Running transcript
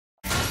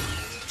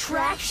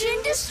Attraction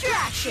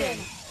Distraction!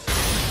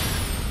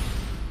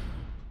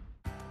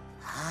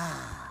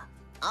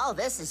 All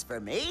this is for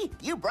me?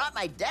 You brought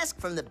my desk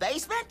from the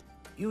basement?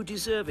 You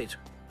deserve it.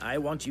 I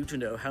want you to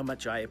know how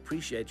much I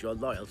appreciate your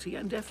loyalty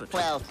and effort.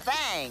 Well,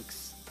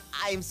 thanks.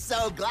 I'm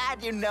so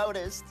glad you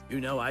noticed.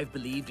 You know, I've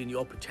believed in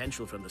your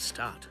potential from the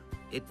start.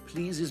 It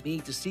pleases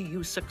me to see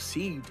you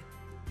succeed.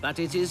 But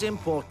it is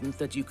important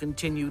that you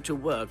continue to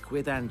work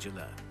with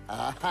Angela.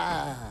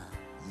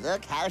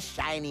 Look how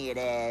shiny it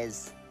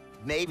is.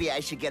 Maybe I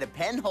should get a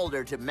pen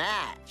holder to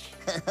match.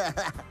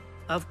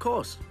 Of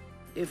course,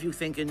 if you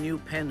think a new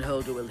pen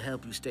holder will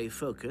help you stay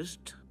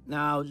focused.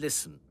 Now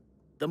listen,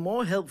 the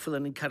more helpful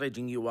and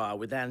encouraging you are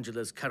with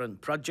Angela's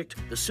current project,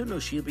 the sooner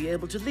she'll be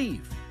able to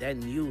leave.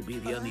 Then you'll be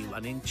the only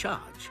one in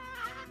charge.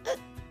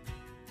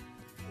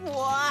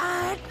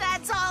 What?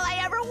 That's all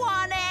I ever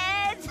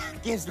wanted!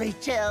 Gives me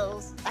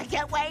chills. I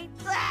can't wait.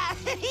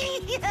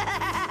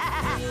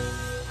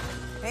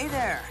 Hey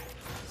there.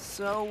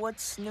 So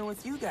what's new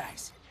with you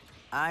guys?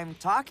 I'm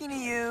talking to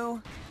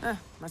you.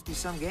 Must be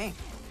some game.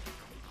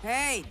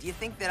 Hey, do you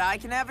think that I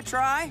can have a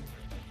try?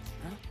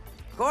 Huh?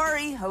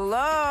 Kory,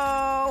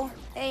 hello?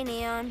 Hey,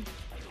 Neon.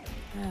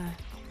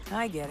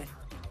 I get it.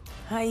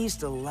 I used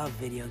to love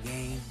video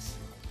games.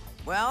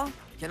 Well,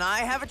 can I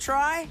have a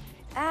try?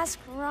 Ask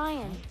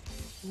Ryan.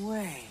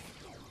 Wait,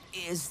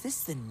 is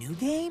this the new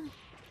game?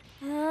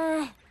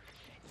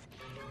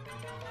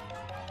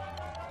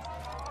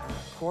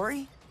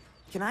 Kory,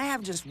 can I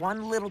have just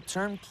one little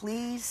turn,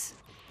 please?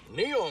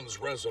 Neon's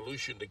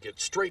resolution to get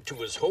straight to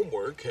his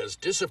homework has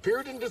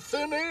disappeared into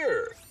thin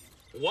air.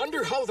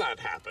 Wonder how that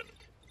happened.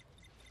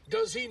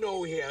 Does he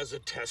know he has a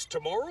test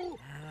tomorrow?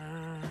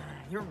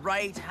 You're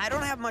right. I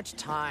don't have much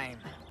time.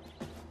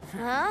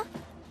 Huh?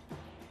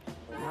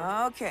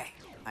 Okay.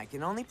 I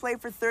can only play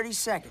for 30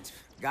 seconds.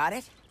 Got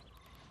it?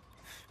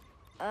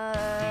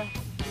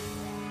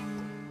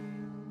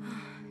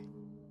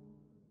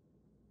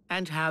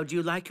 And how do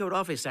you like your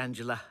office,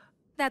 Angela?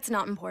 That's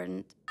not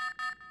important.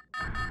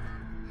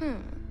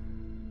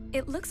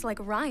 It looks like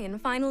Ryan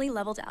finally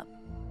leveled up.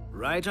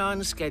 Right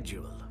on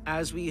schedule,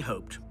 as we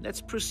hoped.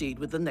 Let's proceed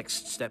with the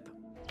next step.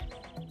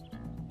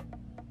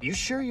 You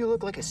sure you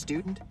look like a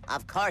student?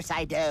 Of course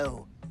I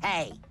do.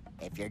 Hey,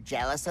 if you're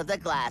jealous of the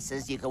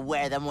glasses, you can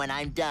wear them when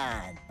I'm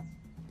done.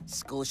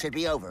 School should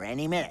be over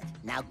any minute.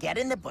 Now get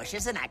in the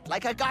bushes and act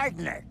like a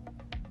gardener.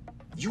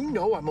 You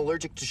know I'm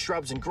allergic to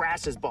shrubs and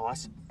grasses,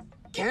 boss.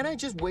 Can't I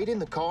just wait in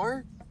the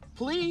car?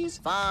 Please?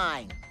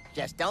 Fine.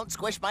 Just don't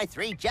squish my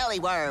 3 jelly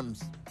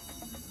worms.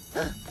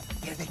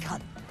 Here they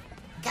come.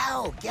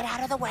 Go, get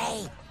out of the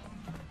way.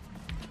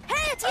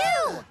 Hey, it's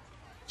you!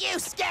 You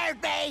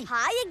scared me!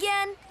 Hi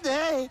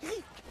again.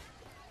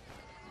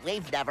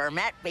 We've never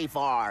met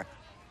before.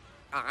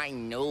 I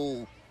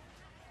knew.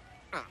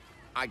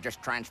 I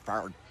just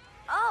transferred.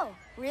 Oh,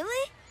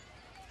 really?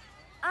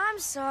 I'm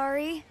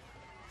sorry.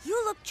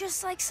 You look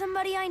just like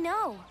somebody I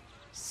know.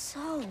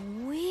 So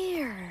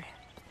weird.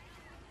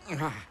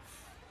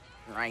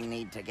 I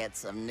need to get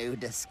some new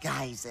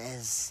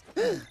disguises.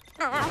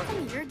 How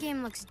come your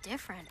game looks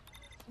different?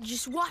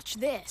 Just watch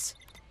this.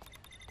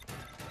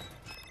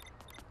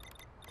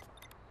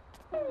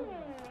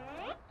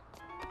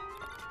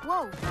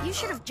 Whoa, you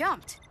should have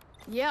jumped.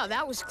 Yeah,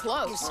 that was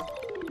close.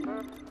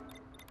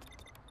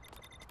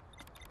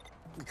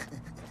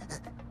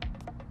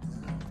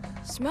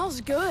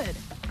 Smells good.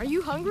 Are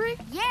you hungry?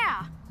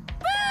 Yeah.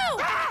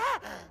 Boo!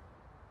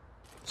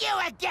 You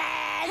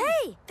again!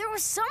 Hey, there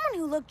was someone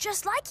who looked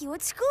just like you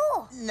at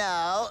school.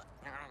 No.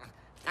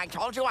 I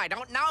told you I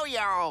don't know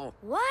you.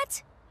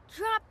 What?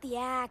 Drop the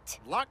act.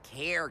 Look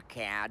here,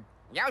 kid.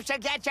 You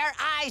should get your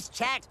eyes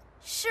checked.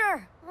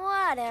 Sure,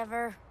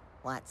 whatever.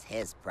 What's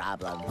his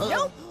problem?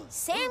 Nope,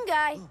 same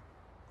guy.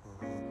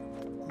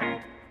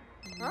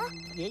 Huh?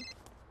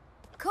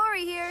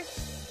 Kory here.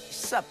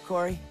 Sup,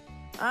 Kory?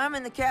 I'm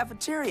in the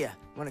cafeteria.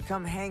 Wanna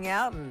come hang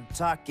out and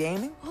talk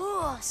gaming?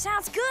 Ooh,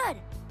 sounds good.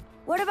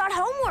 What about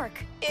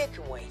homework? It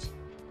can wait.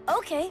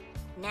 Okay,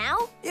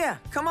 now? Yeah,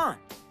 come on.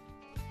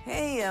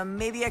 Hey,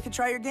 maybe I could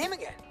try your game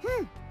again.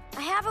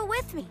 I have it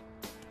with me.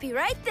 Be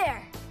right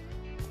there.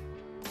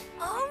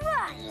 All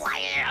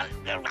right.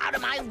 Out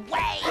of my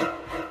way!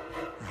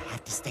 I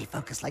have to stay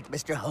focused like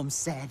Mr. Holmes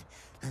said.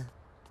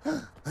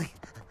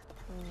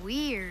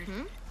 Weird.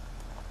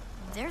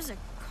 There's a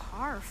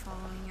car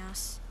following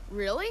us.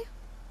 Really?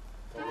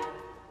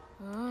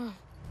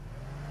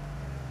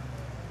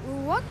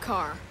 What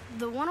car?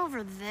 The one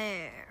over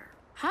there.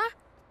 Huh?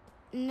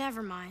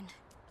 Never mind.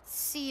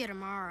 See you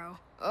tomorrow.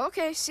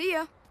 Okay, see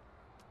ya.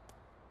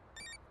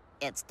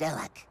 It's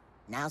Dilek.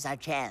 Now's our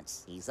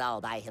chance. He's all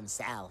by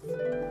himself.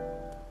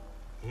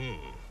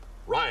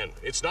 Ryan,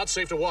 it's not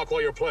safe to walk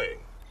while you're playing.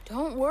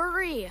 Don't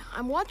worry.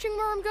 I'm watching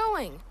where I'm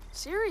going.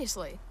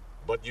 Seriously.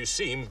 But you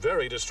seem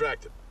very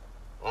distracted.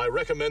 I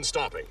recommend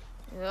stopping.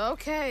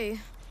 Okay.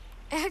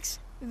 X,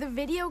 the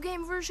video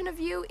game version of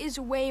you is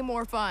way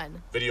more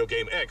fun. Video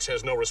game X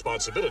has no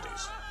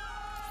responsibilities.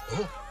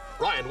 Huh?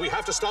 Ryan, we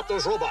have to stop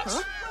those robots.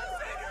 Huh?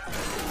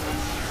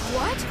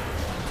 What?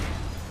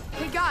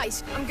 Hey,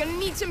 Guys, I'm gonna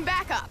need some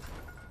backup.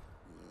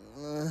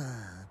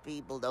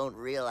 People don't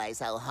realize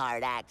how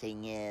hard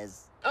acting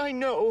is. I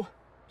know.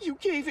 You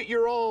gave it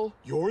your all.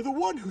 You're the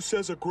one who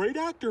says a great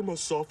actor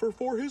must suffer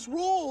for his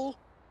role.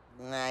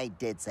 I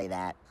did say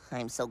that.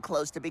 I'm so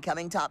close to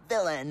becoming top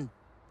villain.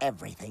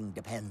 Everything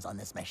depends on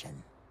this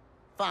mission.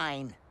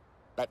 Fine.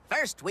 But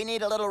first, we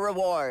need a little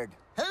reward.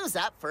 Who's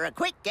up for a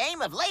quick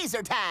game of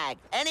laser tag?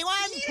 Anyone?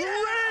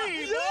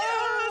 Great!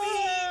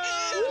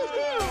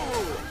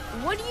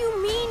 What do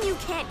you mean you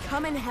can't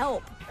come and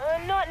help?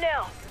 Not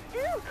now.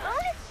 Dude,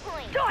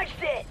 honestly.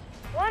 Dodged it!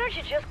 Why don't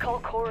you just call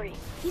Kory?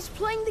 He's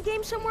playing the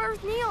game somewhere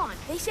with Neon.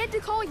 They said to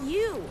call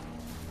you.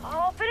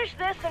 I'll finish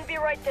this and be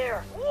right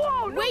there.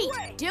 Whoa, no Wait,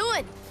 way!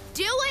 Dylan!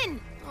 Dylan!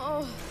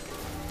 Oh.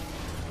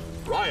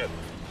 Ryan,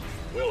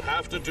 we'll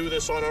have to do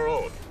this on our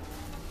own.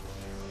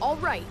 All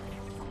right,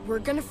 we're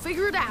gonna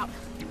figure it out.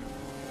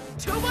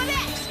 Tobot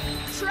X,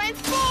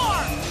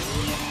 transform!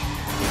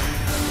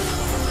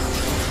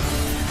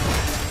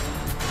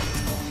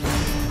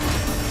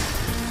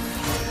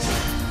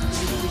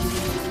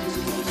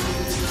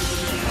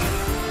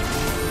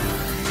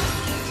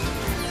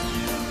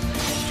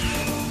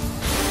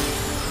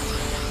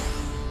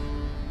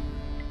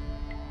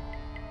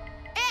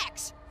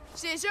 X,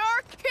 scissor,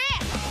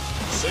 kick!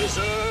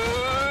 Scissor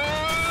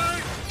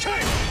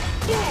kick!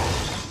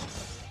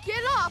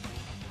 Get up!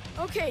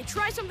 Okay,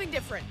 try something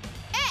different.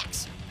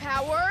 X,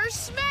 power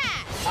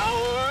smash!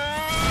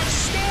 Power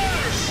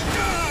smash!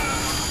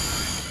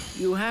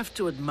 You have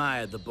to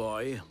admire the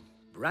boy.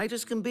 Bright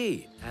as can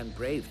be, and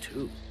brave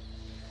too.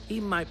 He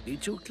might be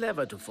too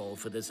clever to fall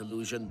for this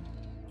illusion.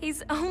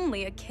 He's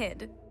only a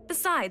kid.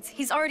 Besides,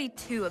 he's already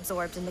too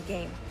absorbed in the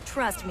game.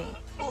 Trust me.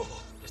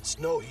 Oh, it's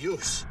no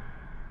use.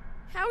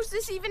 How's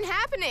this even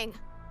happening?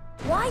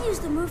 Why use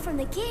the move from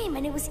the game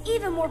and it was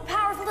even more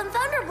powerful than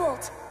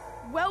Thunderbolt?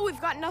 Well, we've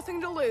got nothing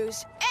to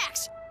lose.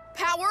 X,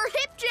 power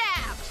hip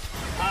jab!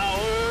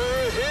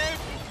 Power hip!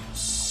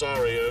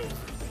 Sorry,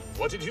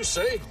 what did you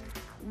say?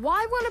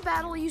 Why run a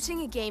battle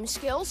using a game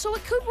skill so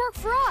it could work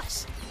for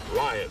us?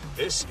 Ryan,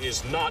 this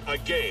is not a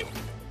game.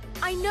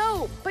 I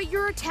know, but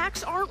your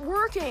attacks aren't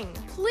working.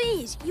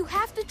 Please, you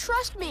have to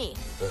trust me.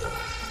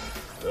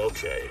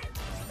 Okay,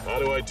 how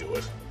do I do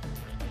it?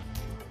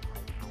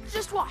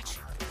 Just watch.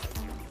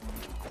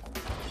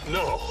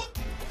 No,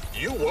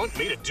 you want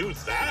me to do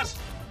that?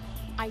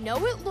 I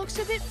know it looks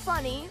a bit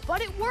funny,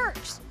 but it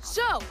works.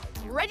 So,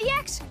 ready,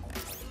 X?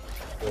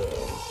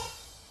 Oh,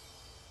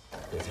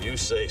 if you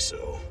say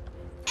so.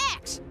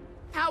 X,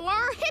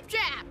 power hip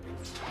jab!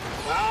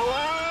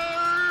 Power!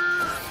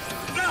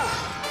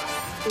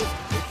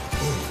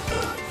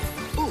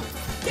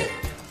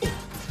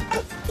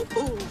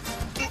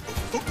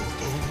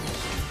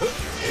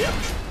 Hip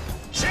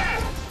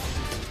jab!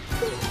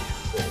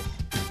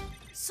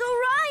 So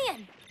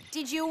Ryan,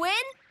 did you win?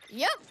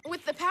 Yep,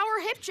 with the power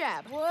hip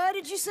jab. What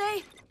did you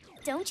say?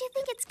 Don't you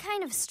think it's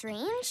kind of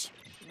strange?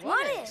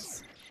 What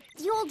is?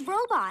 The old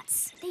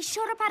robots. They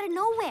showed up out of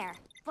nowhere,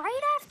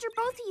 right after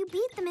both of you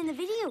beat them in the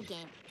video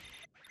game.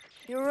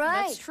 You're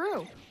right. That's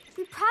true.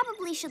 We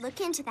probably should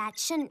look into that,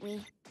 shouldn't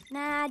we?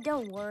 Nah,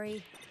 don't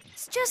worry.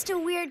 It's just a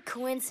weird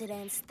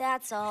coincidence,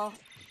 that's all.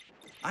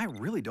 I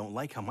really don't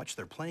like how much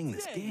they're playing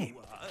this game.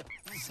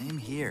 Same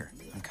here.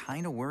 I'm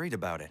kind of worried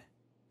about it.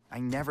 I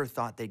never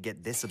thought they'd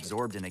get this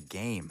absorbed in a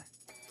game.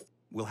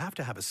 We'll have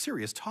to have a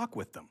serious talk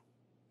with them.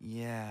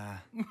 Yeah.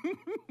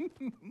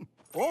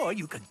 Or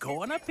you could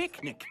go on a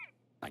picnic.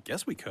 I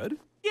guess we could.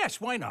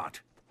 Yes, why not?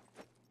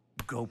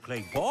 Go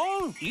play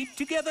ball, eat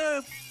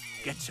together,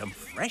 get some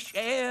fresh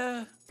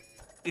air.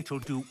 It'll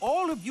do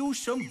all of you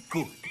some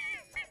good.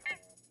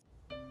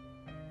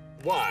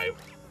 Why?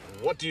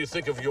 What do you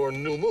think of your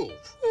new move?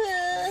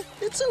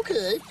 It's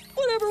okay.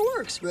 Whatever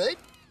works, right?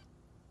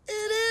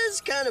 It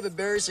is kind of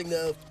embarrassing,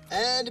 though.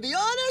 And to be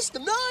honest,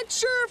 I'm not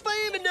sure if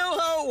I even know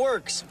how it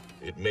works.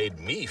 It made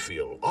me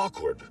feel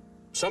awkward.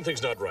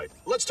 Something's not right.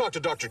 Let's talk to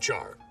Dr.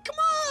 Char. Come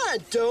on,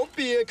 don't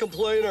be a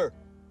complainer.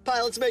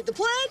 Pilots make the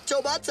plan,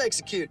 Tobots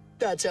execute.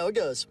 That's how it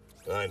goes.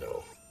 I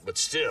know, but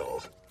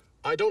still,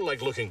 I don't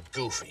like looking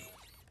goofy.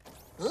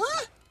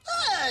 Huh?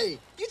 Hey,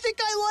 you think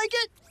I like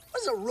it? What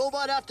does a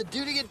robot have to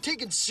do to get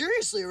taken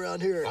seriously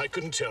around here? I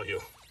couldn't tell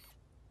you.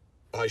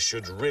 I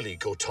should really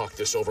go talk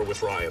this over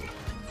with Ryan.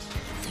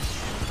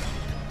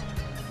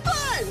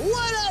 Fine,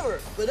 whatever.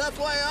 But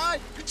FYI,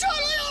 you're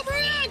totally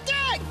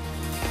overreacting!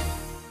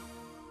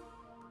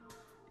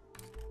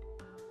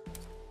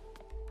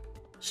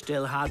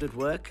 Still hard at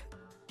work?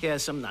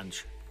 Here's some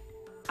lunch.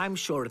 I'm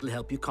sure it'll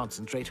help you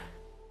concentrate.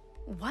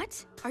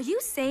 What? Are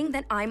you saying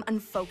that I'm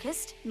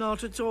unfocused?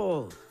 Not at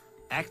all.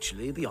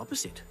 Actually, the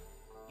opposite.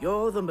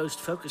 You're the most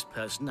focused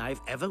person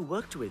I've ever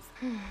worked with.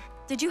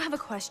 Did you have a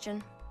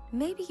question?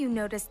 Maybe you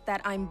noticed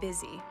that I'm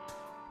busy.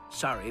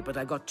 Sorry, but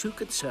I got two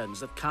concerns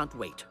that can't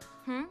wait.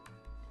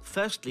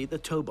 Firstly, the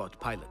Tobot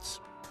pilots.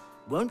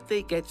 Won't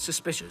they get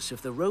suspicious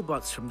if the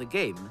robots from the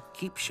game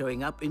keep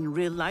showing up in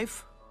real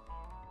life?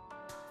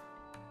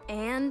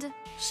 And?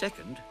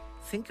 Second,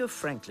 think of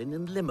Franklin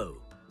and Limo.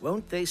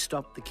 Won't they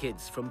stop the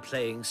kids from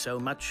playing so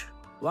much?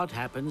 What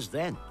happens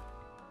then?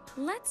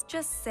 Let's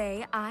just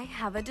say I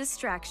have a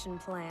distraction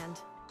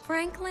planned.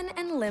 Franklin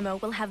and Limo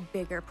will have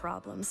bigger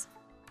problems.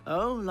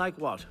 Oh, like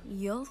what?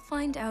 You'll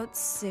find out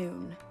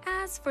soon.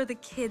 As for the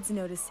kids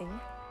noticing,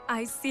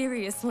 I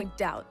seriously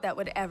doubt that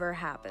would ever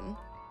happen.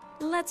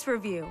 Let's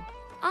review.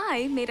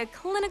 I made a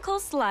clinical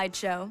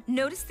slideshow.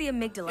 Notice the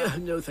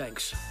amygdala. No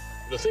thanks.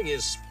 The thing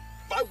is,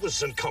 I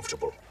was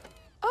uncomfortable.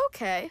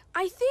 Okay,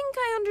 I think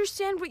I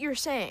understand what you're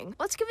saying.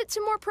 Let's give it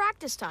some more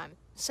practice time.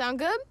 Sound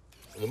good?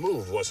 The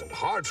move wasn't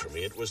hard for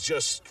me, it was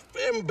just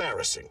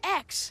embarrassing.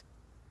 X,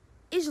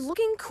 is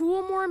looking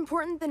cool more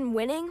important than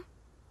winning?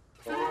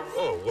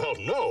 Oh, well,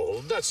 no,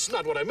 that's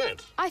not what I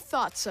meant. I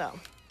thought so.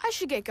 I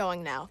should get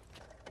going now.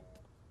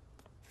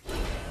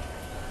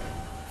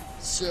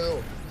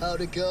 So,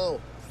 how'd it go?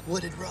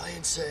 What did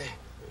Ryan say?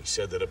 He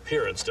said that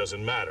appearance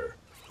doesn't matter,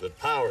 that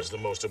power's the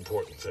most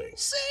important thing.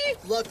 See?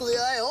 Luckily,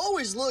 I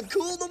always look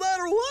cool no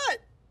matter what.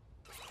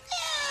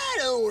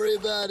 Yeah, don't worry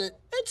about it.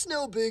 It's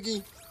no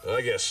biggie.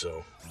 I guess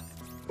so,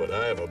 but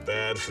I have a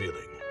bad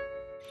feeling.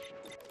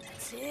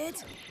 That's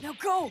it. Now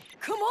go.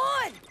 Come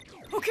on.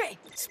 Okay,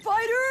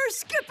 spider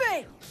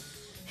skipping.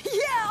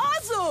 Yeah,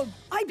 awesome.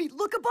 I beat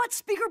Lookabot,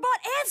 Speakerbot,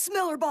 and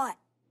Smellerbot.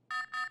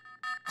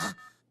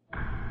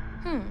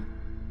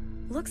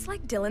 Looks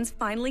like Dylan's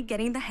finally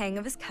getting the hang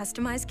of his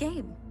customized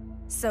game.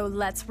 So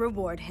let's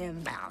reward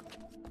him.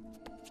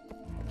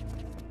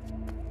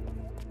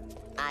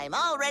 I'm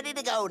all ready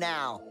to go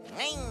now.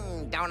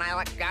 Don't I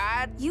look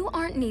good? You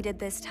aren't needed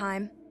this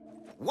time.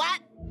 What?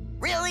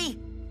 Really?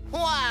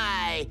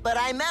 Why? But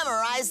I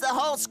memorized the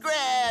whole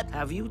script.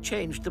 Have you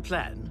changed the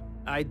plan?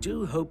 I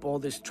do hope all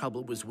this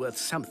trouble was worth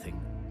something.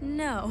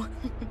 No.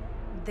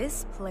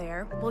 This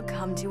player will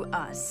come to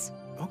us.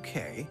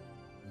 Okay.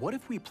 What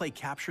if we play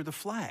capture the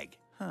flag?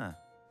 Huh.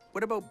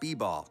 What about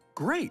b-ball?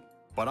 Great.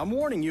 But I'm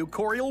warning you,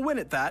 Kory will win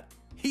at that.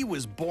 He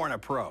was born a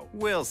pro.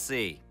 We'll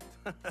see.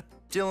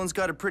 Dylan's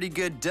got a pretty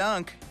good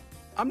dunk.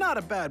 I'm not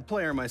a bad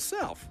player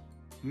myself.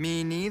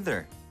 Me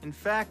neither. In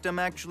fact, I'm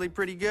actually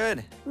pretty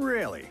good.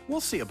 Really?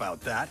 We'll see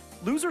about that.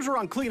 Losers are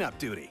on cleanup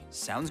duty.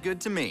 Sounds good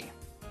to me.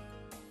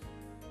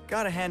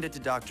 Gotta hand it to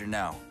Doctor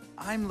now.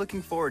 I'm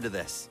looking forward to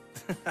this.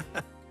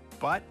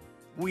 But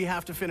we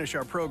have to finish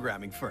our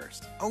programming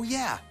first. Oh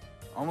yeah,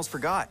 almost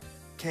forgot.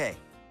 Okay,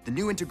 the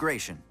new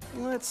integration.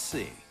 Let's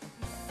see.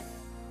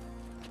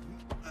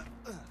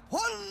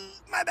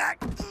 My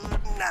back.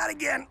 Not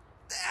again.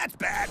 That's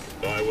bad.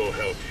 I will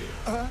help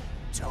you.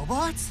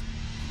 Tobots?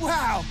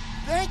 Wow,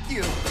 thank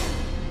you.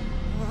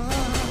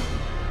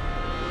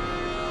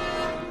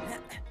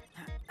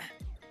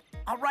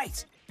 All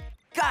right,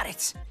 got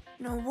it.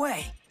 No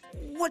way.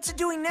 What's it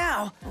doing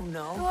now? Oh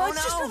no. Oh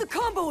Just do no. the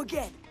combo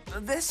again.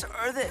 This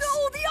or this?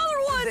 No, the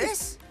other one.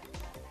 This?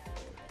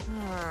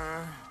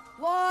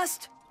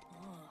 Lost.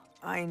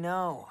 I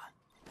know.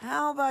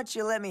 How about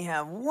you let me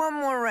have one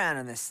more round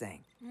of this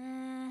thing?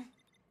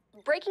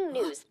 Breaking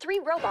news. 3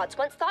 robots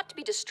once thought to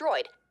be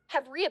destroyed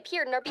have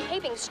reappeared and are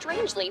behaving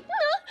strangely.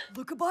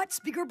 Lookabot,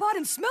 Speakerbot,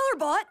 and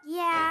Smellerbot.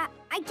 Yeah,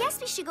 I guess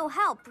we should go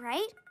help,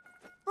 right?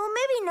 Well,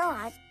 maybe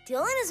not.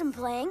 Dylan isn't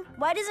playing.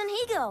 Why doesn't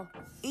he go?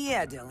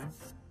 Yeah, Dylan.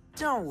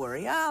 Don't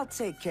worry, I'll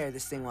take care of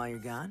this thing while you're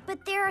gone.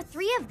 But there are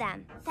 3 of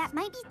them. That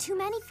might be too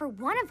many for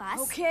one of us.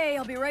 Okay,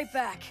 I'll be right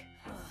back.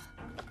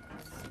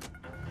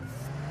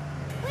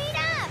 Wait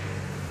up!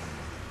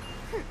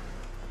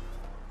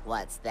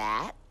 What's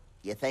that?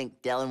 You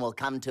think Dylan will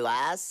come to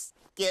us?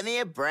 Give me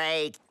a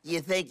break.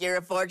 You think you're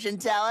a fortune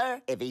teller?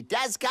 If he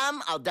does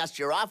come, I'll dust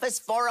your office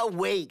for a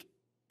week.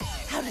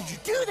 How did you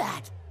do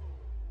that?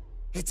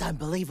 It's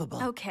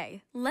unbelievable.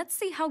 Okay, let's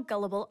see how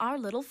gullible our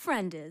little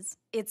friend is.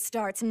 It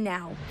starts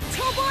now.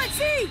 Tobot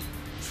Z!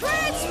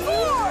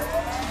 Transform!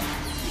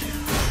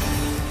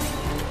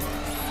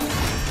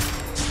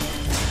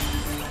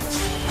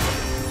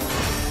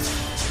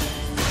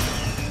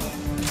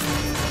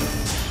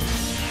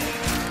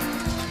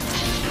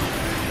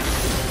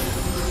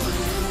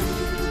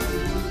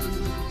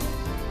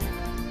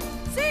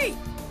 Z!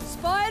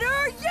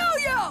 Spider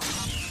Yo-Yo!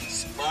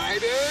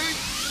 Spider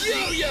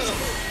Yo-Yo!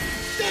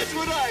 That's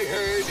what I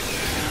heard!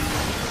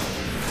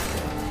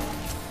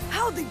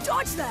 How'd they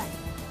dodge that?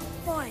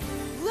 Fine,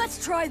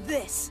 let's try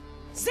this.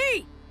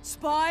 Z!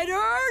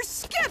 Spider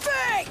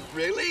skipping!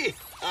 Really?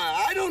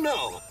 I don't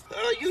know.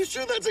 Are you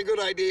sure that's a good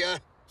idea?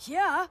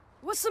 Yeah,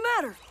 what's the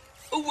matter?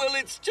 Well,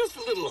 it's just a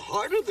little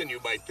harder than you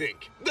might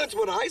think. That's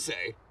what I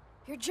say.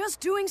 You're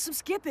just doing some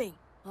skipping.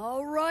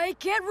 All right,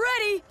 get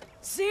ready.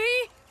 Z!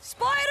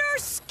 Spider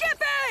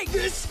skipping!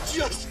 This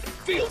just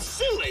feels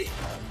silly.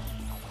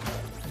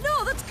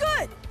 No, that's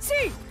good.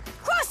 Z!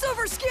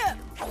 Crossover skip!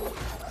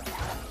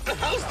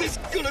 How's this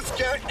gonna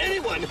scare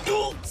anyone?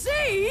 Oh,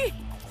 Z!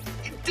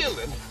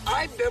 Dylan,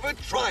 I've never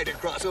tried a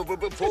crossover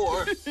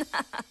before.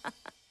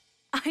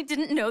 I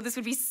didn't know this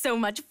would be so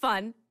much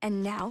fun.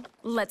 And now,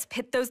 let's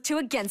pit those 2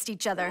 against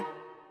each other.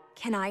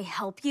 Can I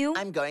help you?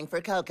 I'm going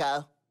for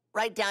Cocoa.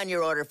 Write down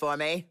your order for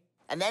me,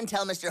 and then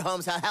tell Mr.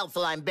 Holmes how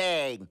helpful I'm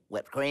being.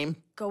 Whipped cream?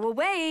 Go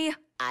away.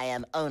 I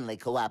am only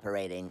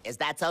cooperating. Is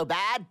that so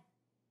bad?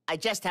 I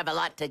just have a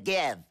lot to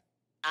give.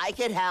 I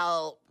could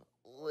help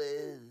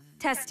with...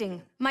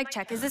 Testing. Mic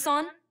check. Is this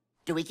on?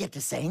 Do we get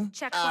to sing?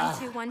 Check 1,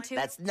 2, 1, 2.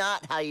 That's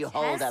not how you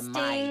hold a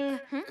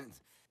mic.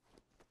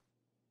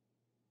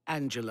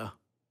 Angela,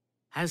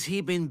 has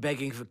he been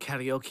begging for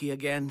karaoke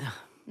again?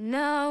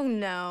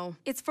 No.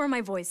 It's for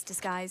my voice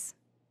disguise.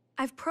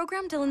 I've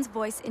programmed Dylan's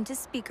voice into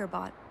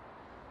SpeakerBot.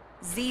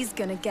 Z's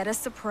gonna get a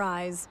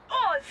surprise.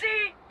 Oh, Z,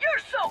 you're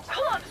so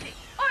clumsy.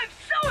 I'm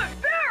so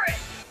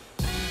embarrassed.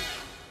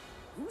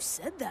 Who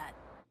said that?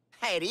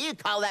 Hey, do you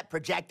call that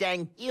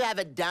projecting? You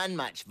haven't done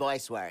much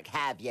voice work,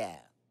 have you?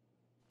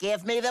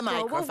 Give me the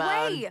microphone.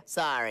 away.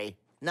 Sorry,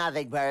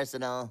 nothing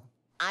personal.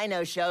 I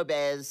know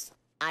showbiz.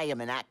 I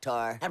am an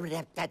actor.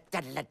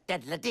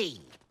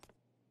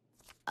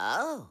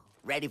 Oh,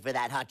 ready for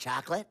that hot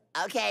chocolate?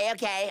 Okay,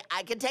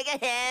 I can take a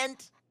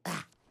hint.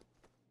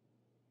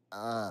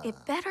 It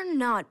better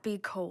not be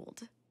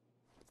cold.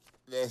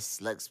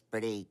 This looks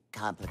pretty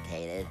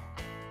complicated.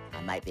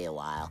 I might be a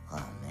while.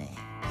 Oh,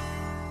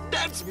 man.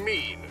 That's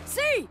mean.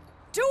 Z,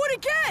 do it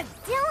again.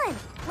 Dylan,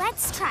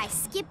 let's try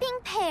skipping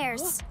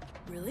pairs. Huh?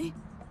 Really?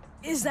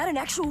 Is that an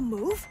actual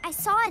move? I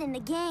saw it in the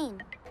game.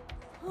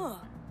 Huh.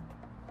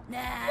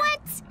 Nah.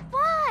 What?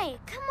 Why?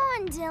 Come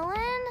on,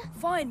 Dylan.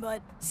 Fine,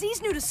 but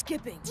Z's new to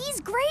skipping. D's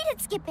great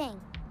at skipping.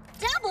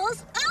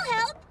 Doubles, I'll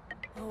help.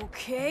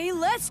 Okay,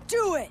 let's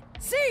do it.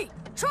 Z,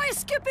 try a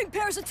skipping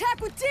pairs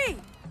attack with D.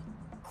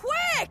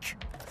 Quick!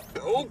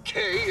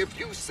 Okay, if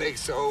you say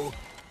so.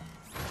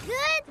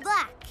 Good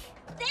luck.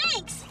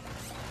 Thanks.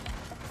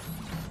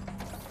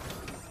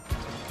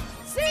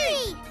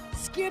 Z,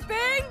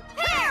 skipping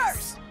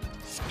pairs.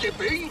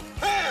 Skipping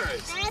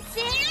pairs. That's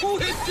it. Who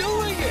is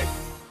doing it?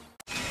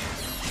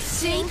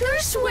 Sink or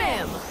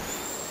swim.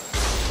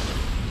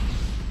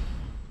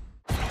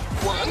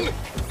 1,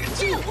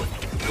 2.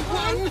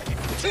 1,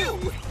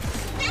 2.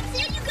 That's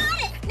it, you got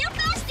it. Now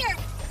faster.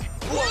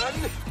 1,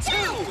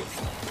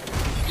 2.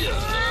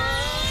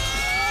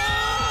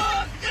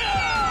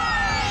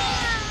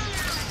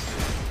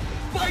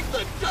 Bite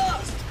the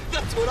dust.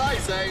 That's what I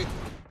say.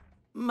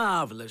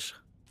 Marvelous.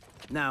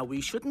 Now,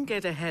 we shouldn't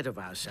get ahead of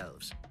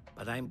ourselves,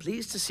 but I'm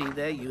pleased to see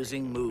they're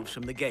using moves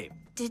from the game.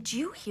 Did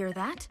you hear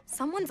that?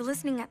 Someone's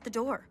listening at the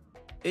door.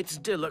 It's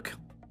Dillock.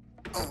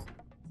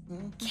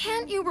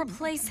 Can't you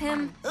replace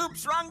him?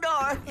 Oops, wrong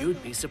door.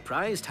 You'd be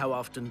surprised how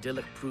often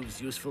Dillock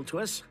proves useful to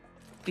us.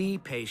 Be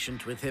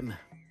patient with him.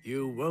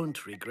 You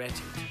won't regret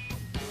it.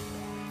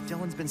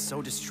 Dylan's been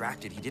so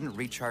distracted, he didn't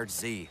recharge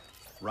Z.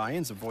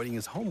 Ryan's avoiding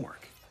his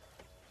homework.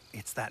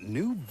 It's that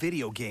new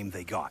video game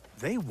they got.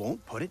 They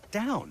won't put it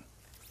down.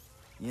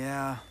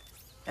 Yeah.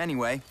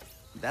 Anyway,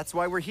 that's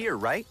why we're here,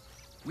 right?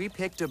 We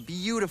picked a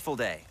beautiful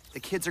day. The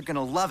kids are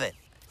gonna love it.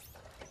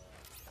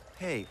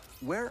 Hey,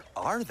 where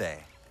are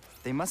they?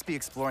 They must be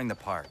exploring the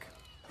park.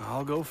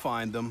 I'll go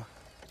find them.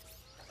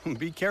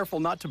 Be careful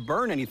not to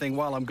burn anything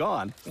while I'm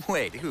gone.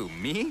 Wait, who,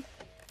 me?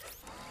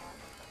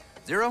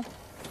 Zero?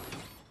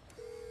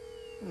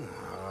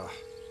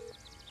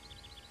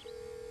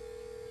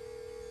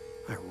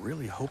 I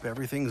really hope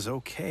everything's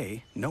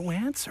okay. No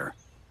answer.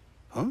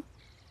 Huh?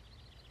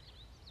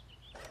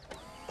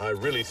 I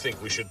really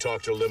think we should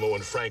talk to Limo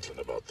and Franklin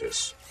about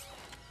this.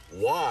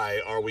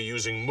 Why are we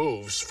using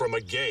moves from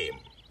a game?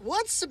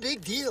 What's the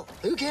big deal?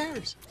 Who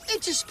cares?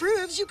 It just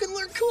proves you can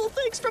learn cool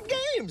things from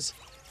games.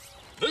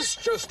 This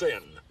just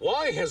in.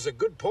 Y has a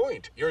good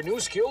point. Your new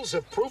skills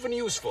have proven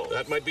useful.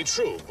 That might be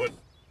true, but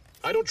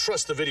I don't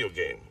trust the video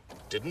game.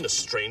 Didn't a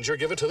stranger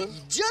give it to them?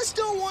 You just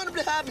don't want him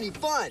to have any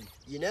fun.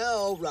 You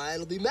know, Ryan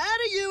will be mad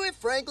at you if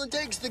Franklin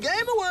takes the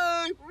game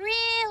away.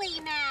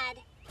 Really mad.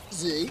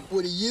 Z,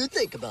 what do you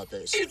think about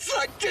this? It's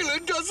like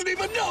Dylan doesn't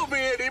even know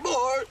me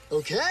anymore.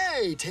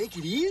 Okay, take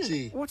it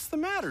easy. What's the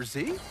matter,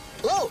 Z?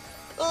 Oh,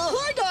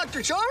 hi,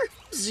 Dr. Char.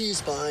 Z's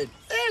fine.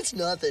 It's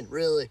nothing,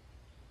 really.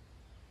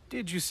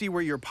 Did you see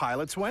where your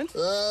pilots went?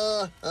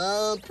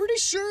 I'm pretty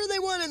sure they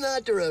went in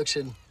that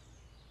direction.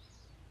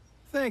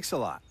 Thanks a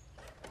lot.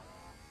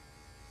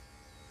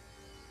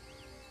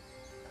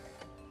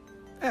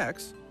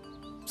 X,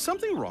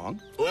 something wrong?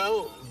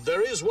 Well,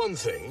 there is one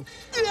thing.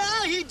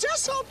 Yeah, he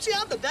just hopes you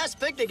have the best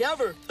picnic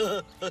ever.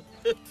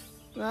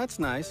 That's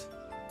nice.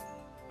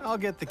 I'll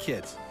get the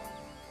kids.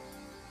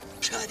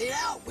 Cut it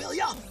out, will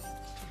ya?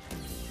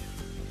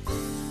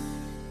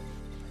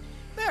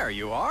 There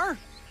you are.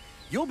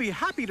 You'll be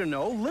happy to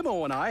know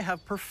Limo and I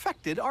have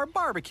perfected our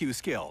barbecue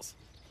skills.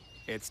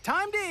 It's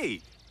time to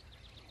eat.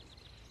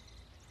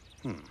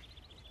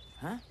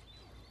 Huh?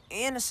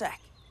 In a sec.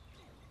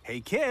 Hey,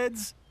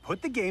 kids,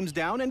 put the games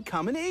down and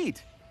come and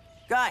eat.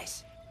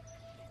 Guys,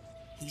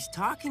 he's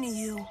talking to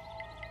you.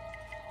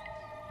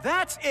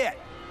 That's it.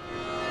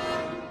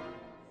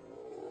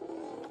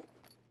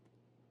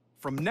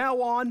 From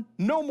now on,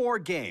 no more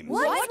games.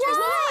 What?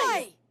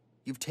 Why?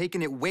 You've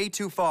taken it way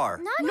too far.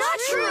 Not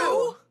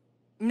true.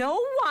 No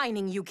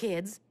whining, you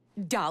kids.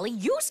 Dolly,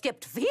 you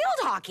skipped field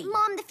hockey.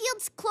 Mom, the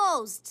field's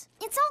closed.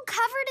 It's all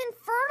covered in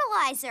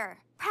fertilizer.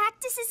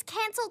 Practice is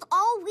canceled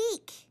all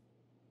week.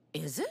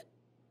 Is it?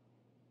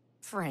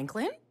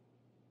 Franklin?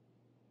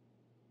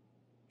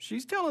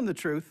 She's telling the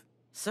truth.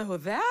 So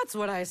that's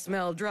what I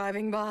smelled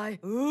driving by.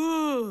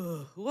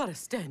 Ooh, what a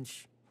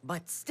stench.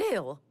 But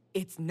still,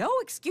 it's no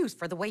excuse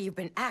for the way you've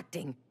been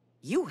acting.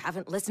 You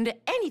haven't listened to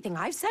anything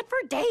I've said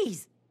for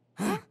days.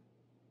 Huh?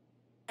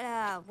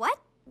 What?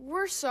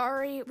 We're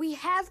sorry. We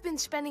have been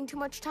spending too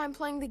much time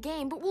playing the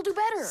game, but we'll do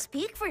better.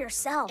 Speak for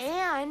yourself.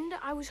 And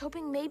I was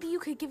hoping maybe you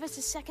could give us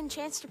a second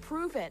chance to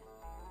prove it.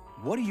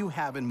 What do you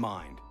have in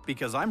mind?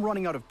 Because I'm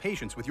running out of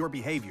patience with your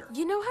behavior.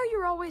 You know how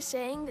you're always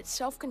saying that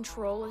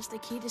self-control is the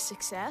key to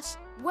success?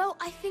 Well,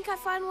 I think I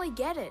finally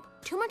get it.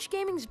 Too much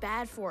gaming's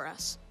bad for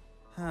us.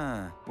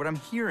 Huh. What I'm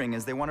hearing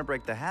is they want to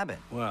break the habit.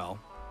 Well,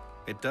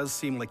 it does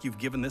seem like you've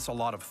given this a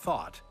lot of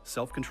thought.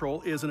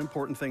 Self-control is an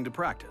important thing to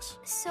practice.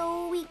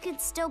 So we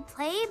could still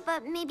play,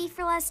 but maybe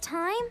for less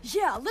time?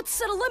 Yeah, let's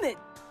set a limit.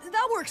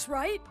 That works,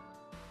 right?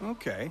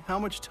 Okay, how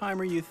much time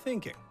are you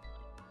thinking?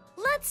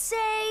 Let's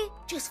say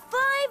just 5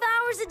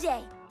 hours a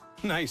day.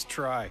 Nice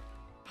try.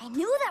 I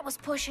knew that was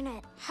pushing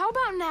it. How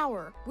about an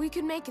hour? We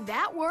could make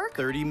that work.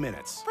 30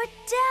 minutes. But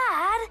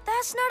Dad,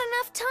 that's not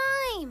enough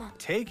time.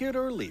 Take it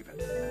or leave it.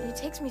 It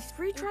takes me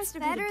 3 tries to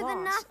be the boss. Better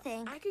than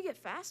nothing. I could get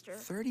faster.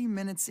 30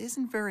 minutes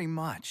isn't very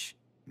much.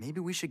 Maybe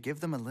we should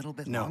give them a little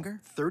bit longer?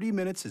 30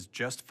 minutes is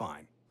just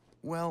fine.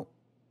 Well,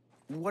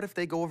 what if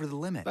they go over the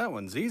limit? That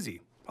one's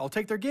easy. I'll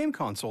take their game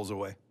consoles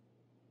away.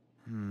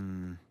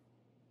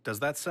 Does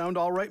that sound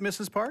all right,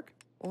 Mrs. Park?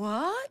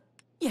 What?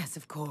 Yes,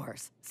 of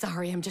course.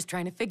 Sorry, I'm just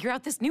trying to figure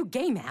out this new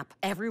game app.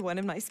 Everyone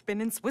in my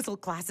spin and swizzle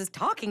class is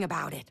talking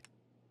about it.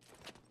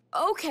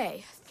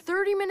 Okay,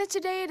 30 minutes a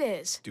day it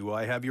is. Do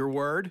I have your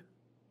word?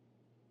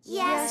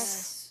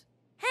 Yes.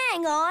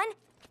 Hang on.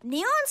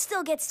 Neon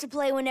still gets to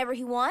play whenever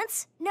he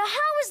wants. Now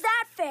how is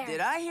that fair?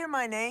 Did I hear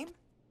my name?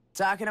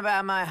 Talking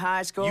about my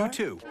high score? You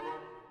too.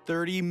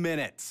 30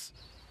 minutes.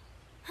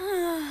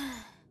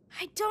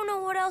 I don't know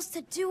what else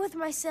to do with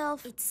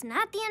myself. It's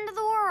not the end of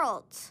the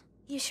world.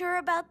 You sure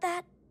about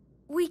that?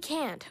 We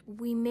can't.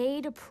 We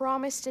made a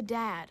promise to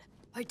Dad.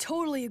 I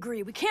totally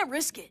agree. We can't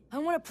risk it. I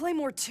want to play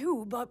more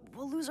too, but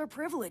we'll lose our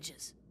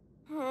privileges.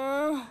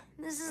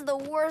 This is the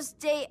worst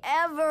day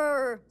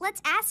ever.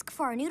 Let's ask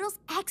for our noodles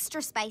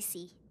extra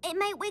spicy. It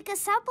might wake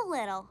us up a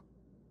little.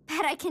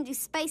 Bet I can do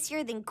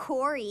spicier than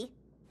Kory.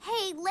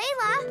 Hey,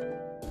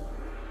 Layla!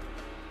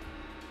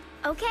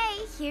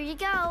 Okay, here you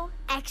go.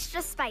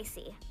 Extra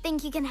spicy.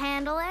 Think you can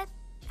handle it?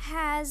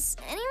 Has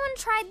anyone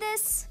tried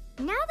this?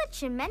 Now that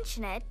you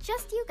mention it,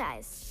 just you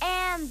guys.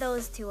 And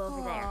those two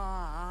over there.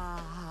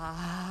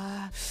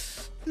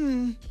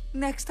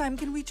 Next time,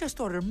 can we just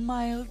order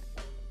mild?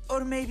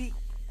 Or maybe,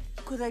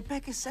 could I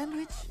pack a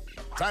sandwich?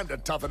 Time to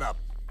toughen up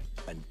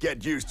and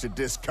get used to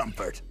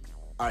discomfort.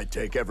 I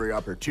take every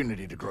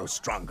opportunity to grow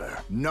stronger.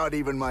 Not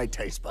even my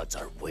taste buds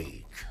are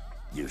weak.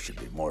 You should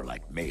be more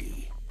like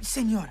me.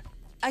 Senor,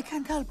 I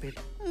can't help it.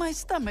 My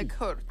stomach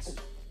hurts.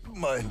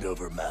 Mind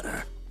over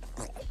matter.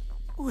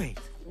 Wait,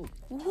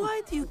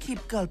 why do you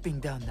keep gulping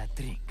down that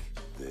drink?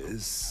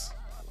 This,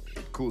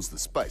 it cools the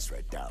spice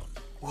right down.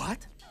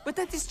 What? But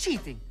that is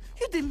cheating.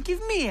 You didn't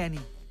give me any.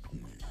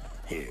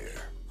 Here.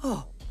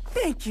 Oh,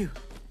 thank you.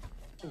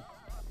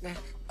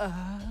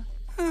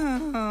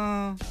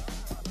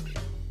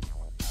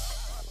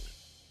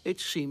 It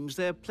seems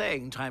their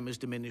playing time is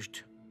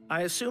diminished.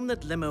 I assume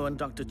that Limo and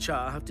Dr.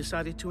 Char have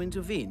decided to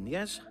intervene,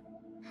 yes?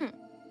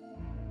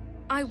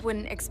 I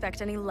wouldn't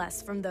expect any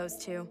less from those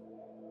two.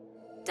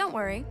 Don't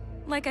worry.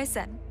 Like I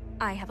said,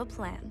 I have a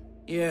plan.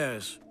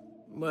 Yes.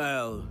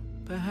 Well,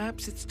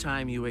 perhaps it's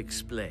time you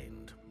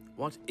explained.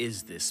 What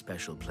is this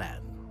special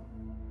plan?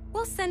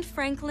 We'll send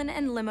Franklin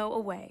and Limo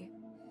away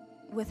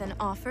with an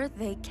offer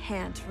they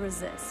can't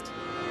resist.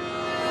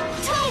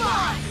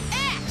 Tobot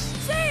X!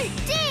 C!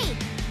 D!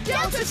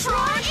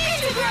 Deltatron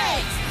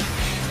integrate!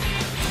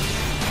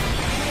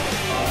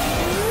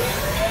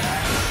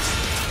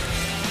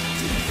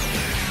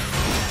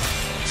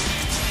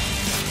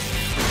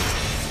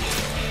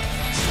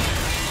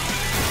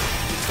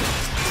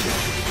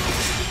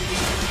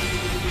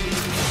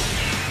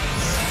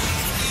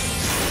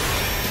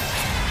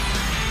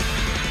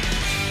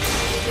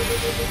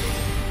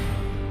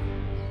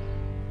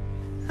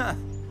 Huh,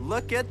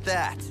 look at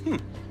that.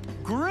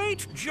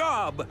 Great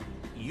job!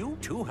 You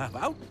two have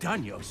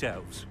outdone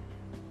yourselves.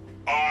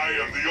 I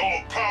am the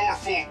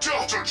all-powerful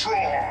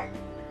Deltatron!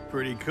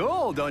 Pretty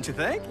cool, don't you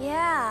think?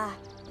 Yeah.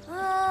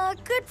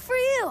 Good for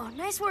you.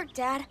 Nice work,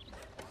 Dad.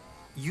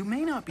 You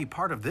may not be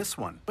part of this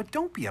one, but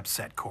don't be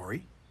upset,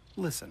 Kory.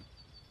 Listen,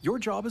 your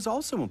job is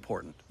also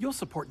important. You'll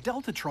support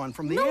Deltatron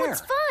from the air. No,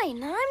 it's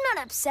fine. I'm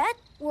not upset.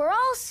 We're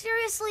all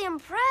seriously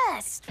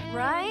impressed,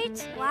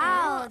 right?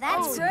 Wow,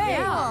 that's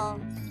cool.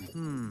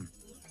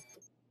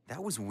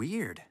 That was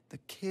weird. The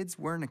kids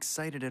weren't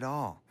excited at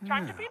all.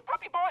 Time to feed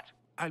Puppy Bot.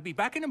 I'll be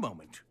back in a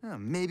moment.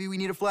 Maybe we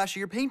need a flash of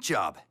your paint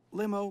job.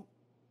 Limo,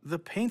 the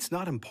paint's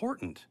not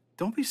important.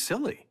 Don't be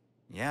silly.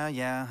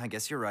 Yeah, I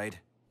guess you're right.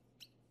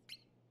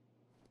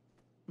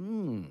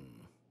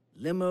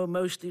 Limo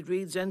mostly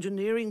reads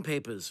engineering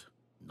papers.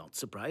 Not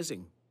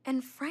surprising.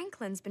 And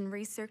Franklin's been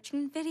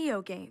researching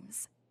video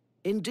games.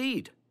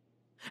 Indeed.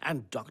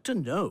 And Dr.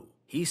 No,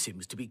 he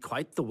seems to be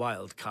quite the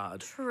wild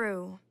card.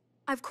 True.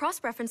 I've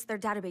cross-referenced their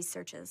database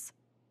searches.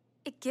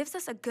 It gives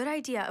us a good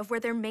idea of where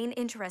their main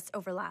interests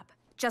overlap.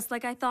 Just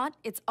like I thought,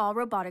 it's all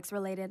robotics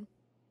related.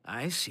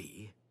 I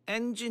see.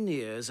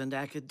 Engineers and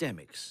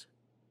academics.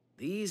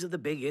 These are the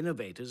big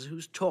innovators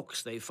whose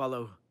talks they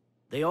follow.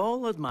 They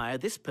all admire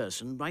this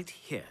person right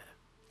here.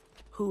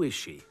 Who is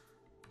she?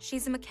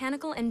 She's a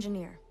mechanical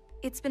engineer.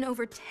 It's been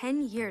over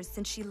 10 years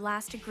since she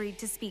last agreed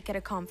to speak at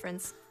a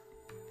conference.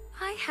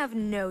 I have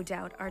no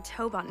doubt our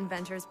Tobot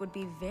inventors would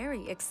be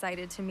very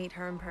excited to meet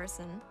her in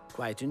person.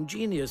 Quite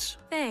ingenious.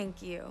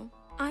 Thank you.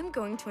 I'm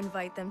going to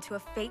invite them to a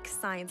fake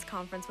science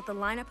conference with a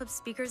lineup of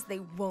speakers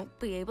they won't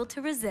be able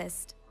to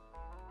resist.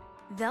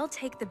 They'll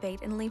take the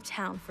bait and leave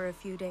town for a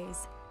few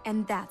days,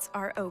 and that's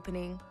our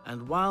opening.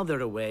 And while they're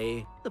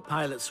away, the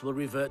pilots will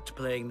revert to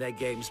playing their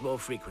games more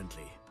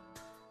frequently.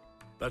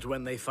 But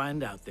when they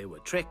find out they were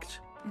tricked,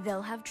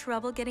 they'll have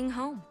trouble getting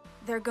home.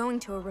 They're going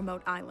to a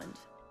remote island.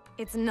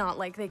 It's not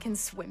like they can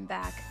swim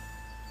back.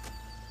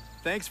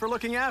 Thanks for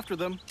looking after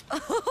them.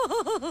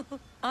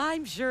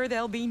 I'm sure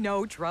there'll be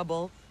no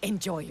trouble.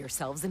 Enjoy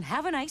yourselves and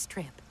have a nice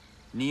trip.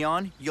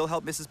 Neon, you'll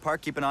help Mrs.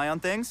 Park keep an eye on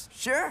things?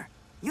 Sure.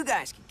 You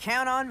guys can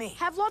count on me.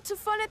 Have lots of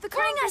fun at the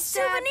Bring conference,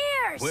 us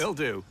souvenirs! Will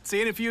do. See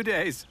you in a few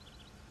days.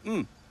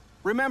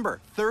 Remember,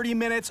 30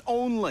 minutes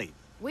only.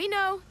 We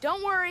know.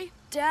 Don't worry.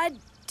 Dad,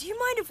 do you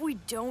mind if we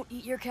don't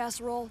eat your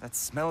casserole? That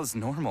smell is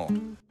normal.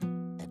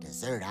 A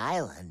desert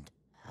island?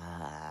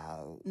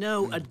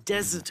 No, a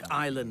desert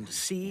island,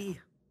 see?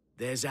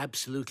 There's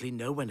absolutely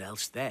no one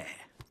else there.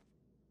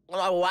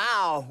 Oh,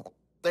 wow.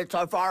 It's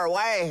so far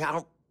away.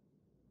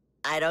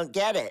 I don't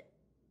get it.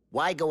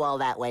 Why go all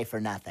that way for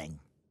nothing?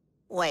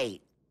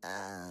 Wait,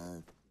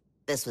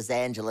 this was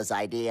Angela's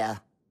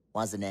idea,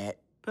 wasn't it?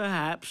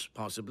 Perhaps,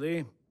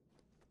 possibly.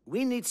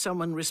 We need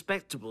someone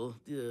respectable,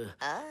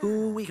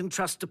 who we can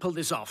trust to pull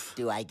this off.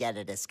 Do I get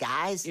a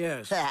disguise?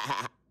 Yes.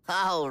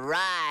 All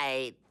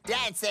right.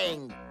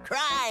 Dancing,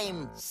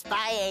 crime,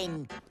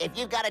 spying. If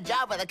you've got a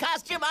job with a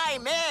costume,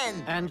 I'm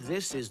in. And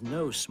this is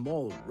no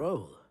small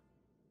role.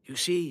 You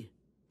see,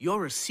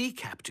 you're a sea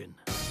captain,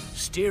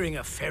 steering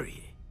a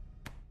ferry.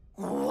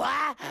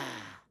 What?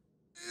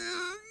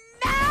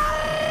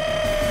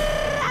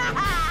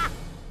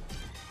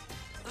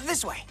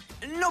 This way.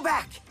 No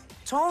back.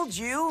 Told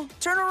you.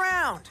 Turn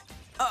around.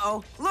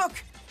 Uh-oh.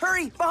 Look.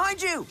 Hurry.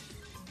 Behind you.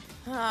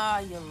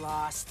 Ah, you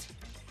lost.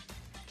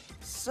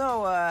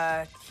 So,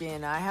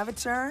 can I have a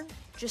turn?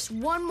 Just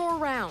one more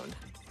round.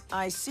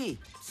 I see.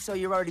 So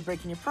you're already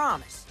breaking your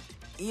promise.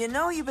 You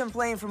know you've been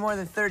playing for more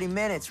than 30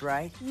 minutes,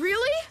 right?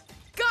 Really?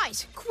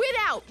 Guys, quit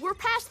out. We're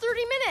past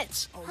 30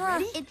 minutes.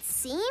 Already? It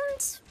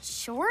seemed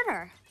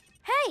shorter.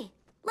 Hey,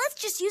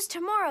 let's just use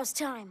tomorrow's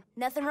time.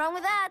 Nothing wrong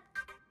with that.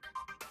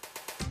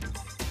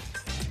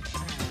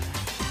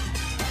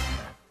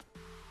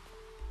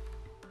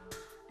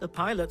 The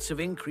pilots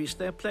have increased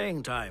their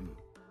playing time.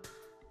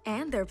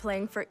 And they're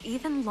playing for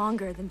even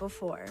longer than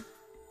before.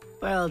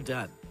 Well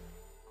done.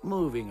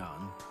 Moving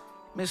on.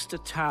 Mr.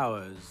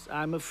 Towers,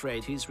 I'm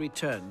afraid he's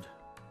returned.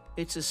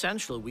 It's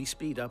essential we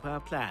speed up our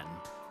plan.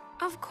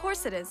 Of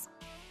course it is.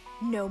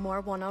 No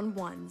more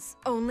one-on-ones,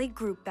 only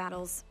group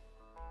battles.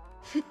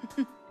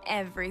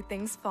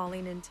 Everything's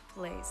falling into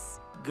place.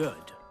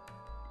 Good.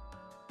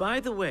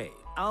 By the way,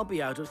 I'll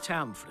be out of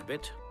town for a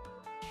bit.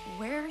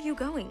 Where are you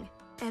going?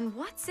 And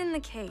what's in the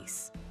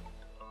case?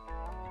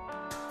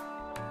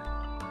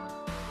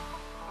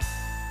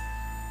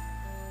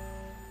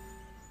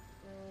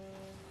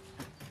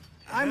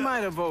 I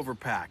might have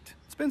overpacked.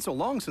 It's been so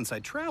long since I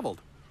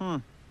traveled.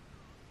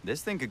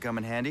 This thing could come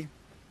in handy.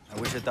 I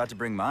wish I'd thought to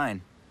bring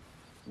mine.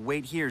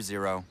 Wait here,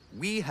 Zero.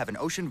 We have an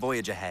ocean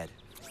voyage ahead.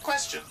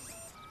 Question.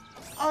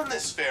 On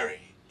this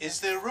ferry, is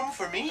there room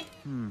for me?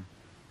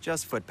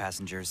 Just foot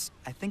passengers.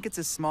 I think it's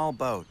a small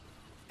boat.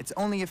 It's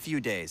only a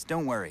few days,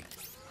 don't worry.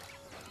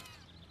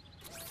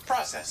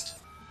 Processed.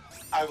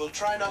 I will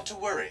try not to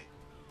worry.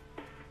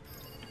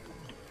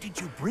 Did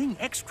you bring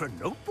extra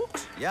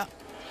notebooks? Yeah.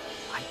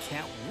 I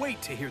can't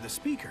wait to hear the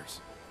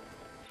speakers.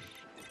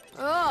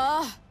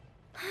 Come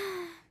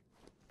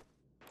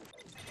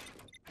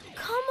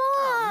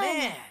on!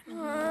 Man!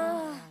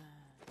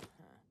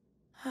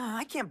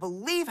 I can't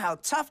believe how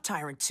tough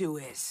Tyrant 2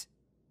 is.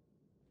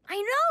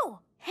 I know!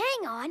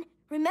 Hang on.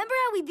 Remember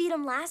how we beat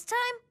him last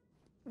time?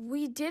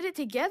 We did it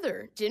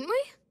together, didn't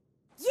we?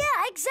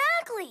 Yeah,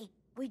 exactly!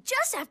 We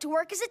just have to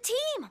work as a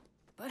team.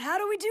 But how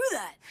do we do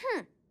that?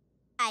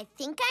 I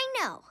think I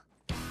know.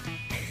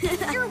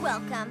 You're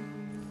welcome.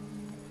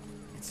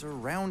 It's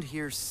around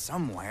here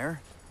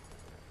somewhere.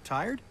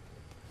 Tired?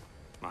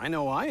 I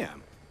know I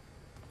am.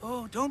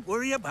 Oh, don't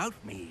worry about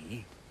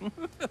me.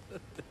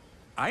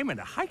 I'm in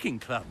a hiking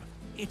club.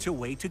 It's a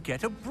way to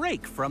get a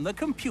break from the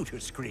computer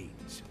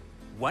screens.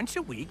 Once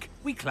a week,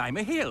 we climb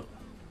a hill.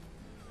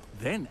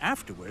 Then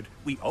afterward,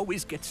 we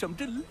always get some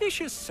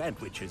delicious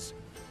sandwiches.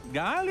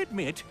 I'll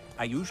admit,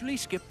 I usually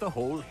skip the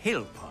whole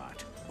hill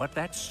part, but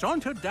that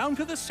saunter down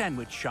to the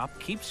sandwich shop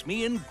keeps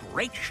me in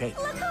great shape.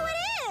 Look who it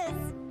is!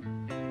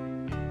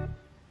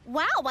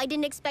 Wow, I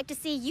didn't expect to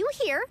see you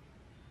here.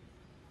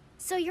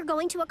 So you're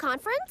going to a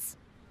conference?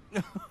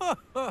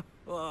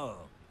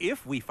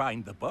 If we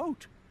find the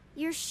boat.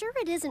 You're sure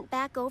it isn't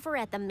back over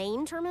at the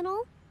main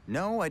terminal?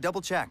 No, I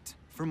double-checked.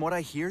 From what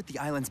I hear, the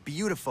island's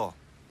beautiful.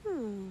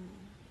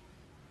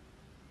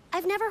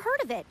 I've never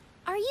heard of it.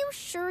 Are you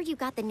sure you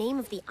got the name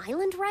of the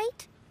island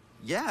right?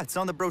 Yeah, it's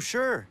on the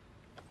brochure.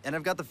 And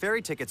I've got the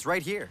ferry tickets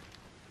right here.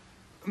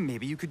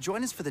 Maybe you could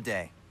join us for the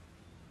day.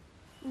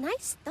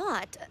 Nice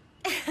thought.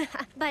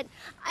 But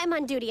I'm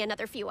on duty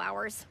another few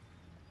hours.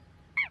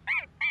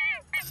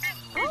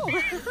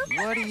 Oh.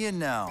 What do you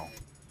know?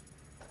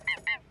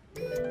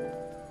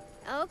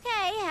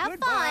 Okay, have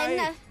Goodbye.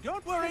 fun.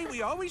 Don't worry,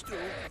 we always do.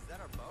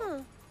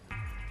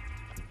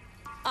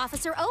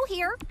 Officer O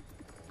here.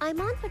 I'm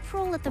on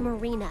patrol at the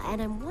marina,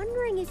 and I'm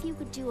wondering if you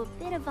could do a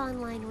bit of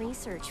online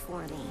research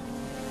for me.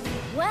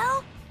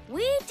 Well,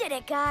 we did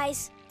it,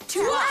 guys. To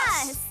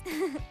us!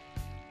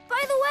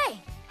 By the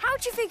way,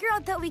 how'd you figure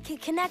out that we could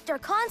connect our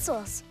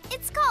consoles?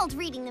 It's called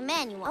reading the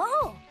manual.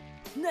 Oh,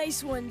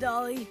 nice one,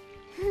 Dolly.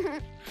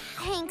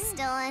 Thanks,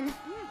 Dylan.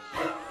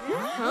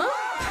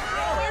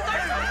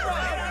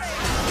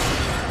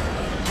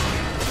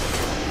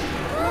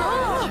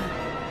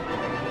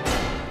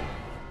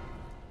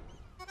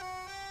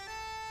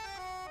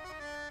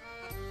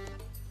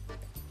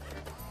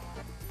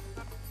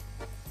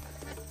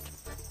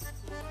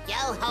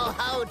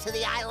 Yo-ho-ho, to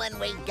the island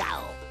we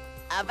go.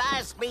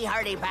 Avast me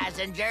hearty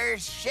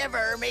passengers,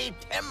 shiver me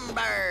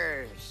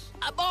timbers.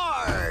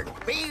 Aboard,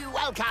 be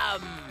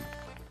welcome.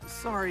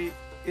 Sorry,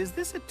 is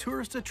this a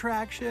tourist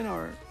attraction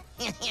or...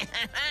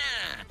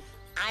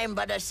 I'm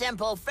but a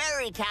simple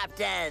ferry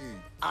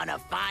captain on a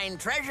fine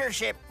treasure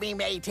ship, me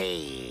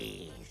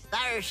mateys.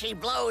 There she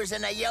blows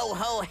in a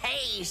yo-ho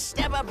hey,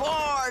 step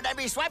aboard and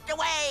be swept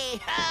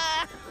away.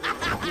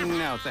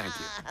 No, thank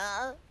you.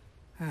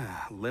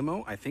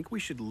 Limo, I think we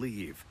should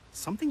leave.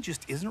 Something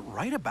just isn't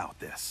right about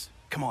this.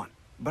 Come on.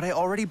 But I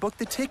already booked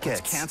the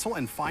tickets. Let's cancel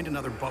and find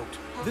another boat.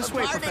 This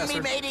way, Pardon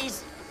Professor. me,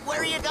 mateys.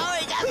 Where are you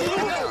going?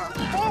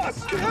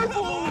 Boss,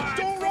 careful!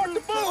 Don't rock the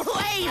boat!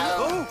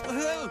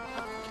 Wait!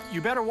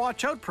 You better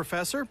watch out,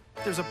 Professor.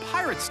 There's a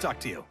pirate stuck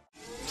to you.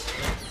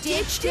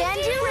 Ditched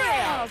and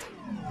derailed.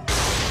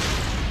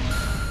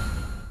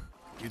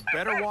 You'd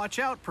better watch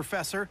out,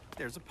 Professor.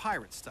 There's a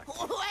pirate stuck to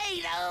you.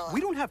 Wait! We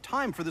don't have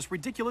time for this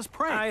ridiculous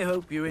prank. I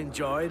hope you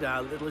enjoyed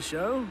our little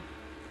show.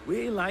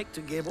 We like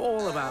to give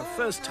all of our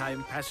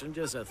first-time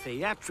passengers a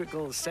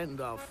theatrical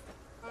send-off.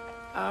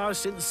 Our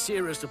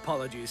sincerest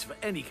apologies for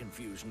any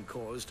confusion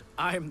caused.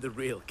 I'm the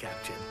real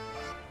captain.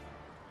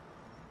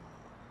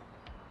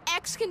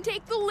 X can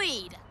take the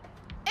lead.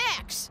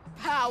 X,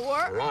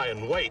 power.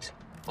 Ryan, wait.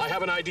 I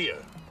have an idea.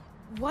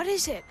 What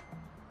is it?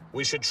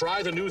 We should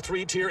try the new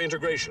 3-tier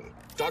integration.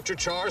 Dr.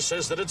 Char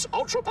says that it's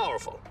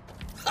ultra-powerful.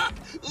 Ha!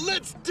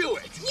 Let's do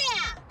it!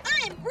 Yeah,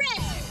 I'm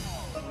ready.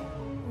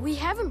 We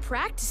haven't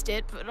practiced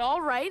it, but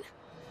all right.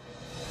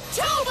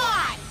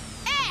 Tobot!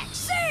 X!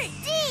 C!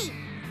 D!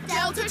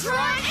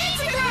 Deltatron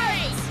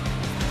integrate!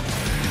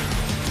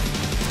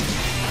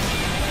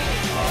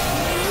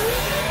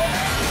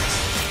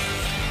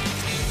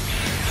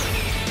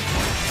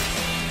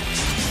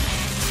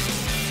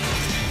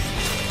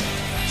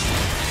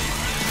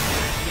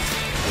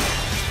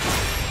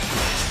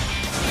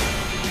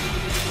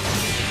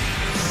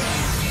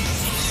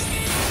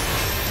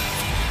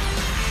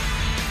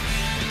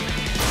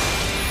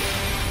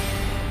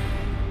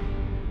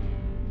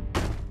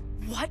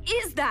 What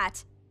is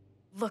that?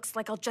 Looks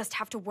like I'll just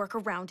have to work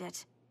around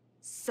it.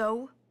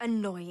 So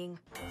annoying.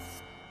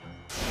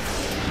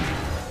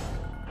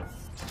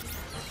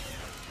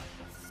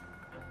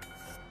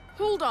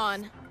 Hold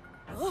on.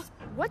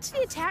 What's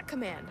the attack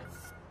command?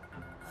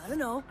 I don't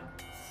know.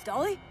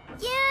 Dolly?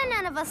 Yeah,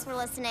 none of us were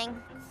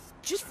listening.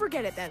 Just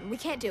forget it then. We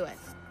can't do it.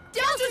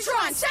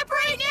 Deltatron,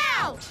 separate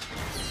now!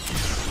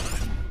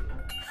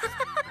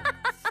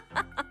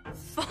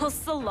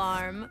 False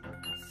alarm.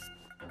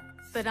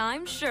 But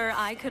I'm sure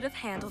I could have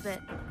handled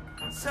it.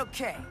 It's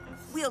okay.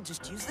 We'll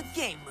just use the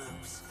game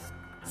moves.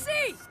 C!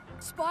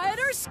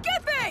 Spider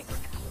skipping!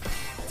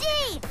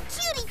 D!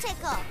 Cutie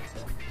tickle!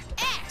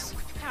 X,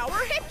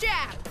 power hip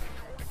jab!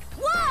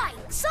 Y!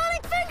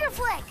 Sonic finger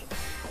flick!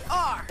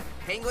 R!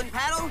 Penguin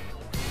paddle,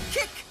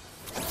 kick!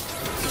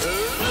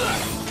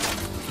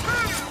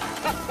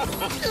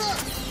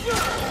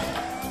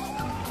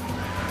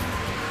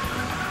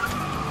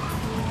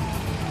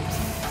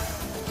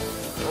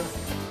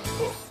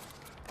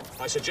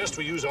 I suggest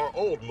we use our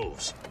old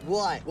moves.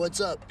 Why? What's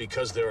up?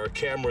 Because there are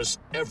cameras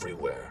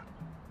everywhere.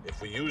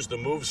 If we use the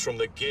moves from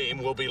the game,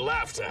 we'll be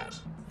laughed at.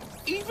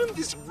 Even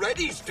this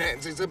ready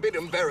stance is a bit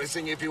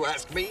embarrassing if you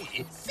ask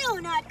me. So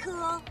not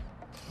cool.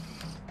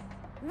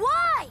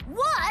 Why?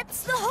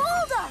 What's the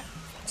holdup?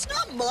 It's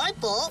not my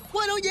fault.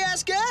 Why don't you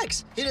ask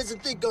X? He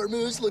doesn't think our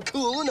moves look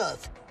cool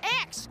enough.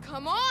 X,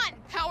 come on!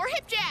 Power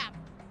hip jab!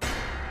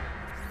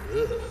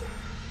 Ugh.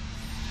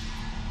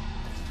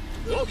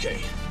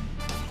 Okay.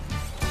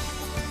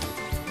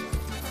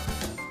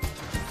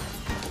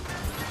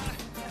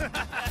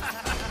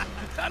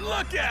 That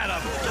look at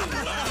him!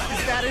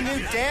 Is that a new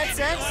dance,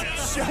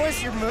 X? Show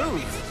us your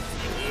moves.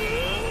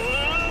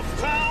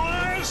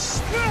 Power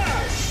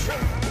smash!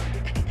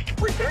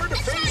 Prepare to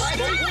face the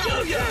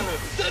cannon.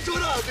 That's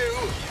what I'll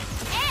do.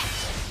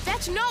 X!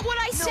 That's not what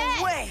I said!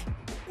 No way!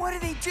 What are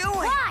they doing?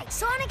 Why?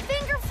 Sonic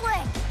Finger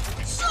Flick!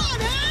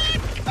 Sonic!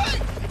 Hey!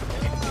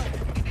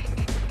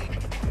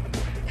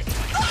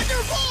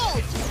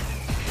 Thunderbolt!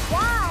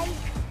 Why?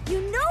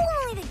 You know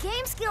only the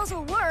game skills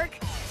will work.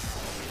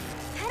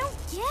 I don't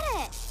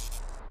get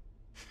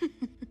it.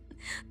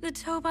 The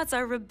Tobots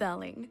are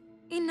rebelling.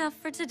 Enough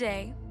for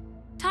today.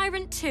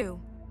 Tyrant 2,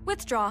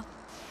 withdraw.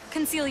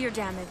 Conceal your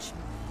damage.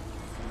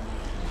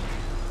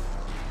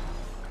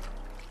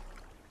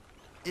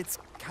 It's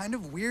kind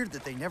of weird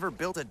that they never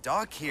built a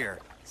dock here.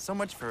 So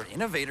much for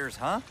innovators,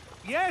 huh?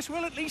 Yes,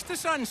 well, at least the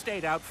sun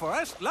stayed out for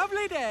us.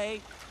 Lovely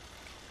day.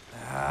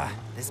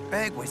 This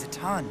bag weighs a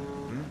ton.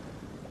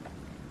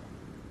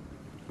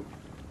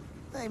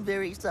 I'm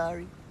very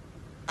sorry.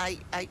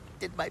 I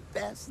did my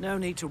best. No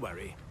need to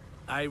worry.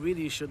 I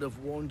really should have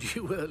warned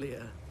you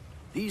earlier.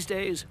 These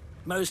days,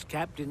 most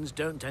captains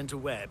don't tend to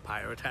wear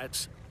pirate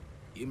hats.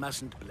 You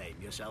mustn't blame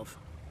yourself.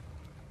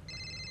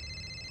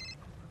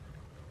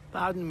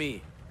 Pardon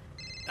me.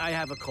 I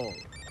have a call.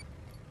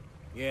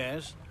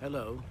 Yes,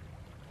 hello.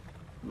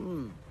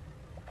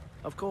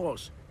 Of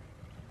course.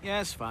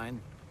 Yes, fine.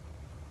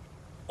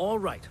 All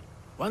right.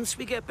 Once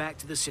we get back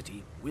to the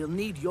city, we'll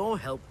need your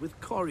help with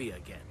Kory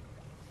again.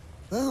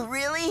 Oh,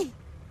 really?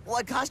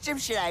 What costume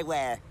should I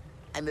wear?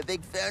 I'm a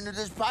big fan of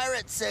this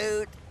pirate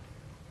suit.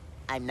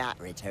 I'm not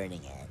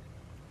returning it.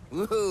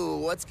 Ooh,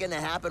 what's gonna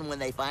happen when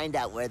they find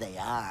out where they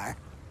are?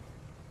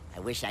 I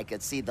wish I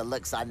could see the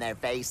looks on their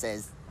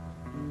faces.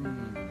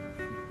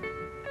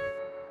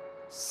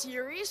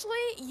 Seriously?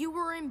 You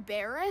were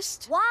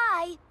embarrassed?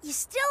 Why? You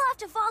still have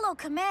to follow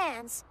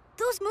commands.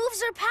 Those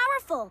moves are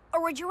powerful.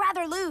 Or would you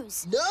rather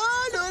lose?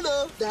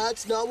 No.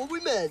 That's not what we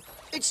meant.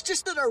 It's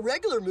just that our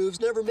regular moves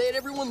never made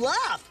everyone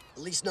laugh.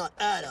 At least not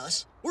at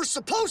us. We're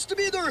supposed to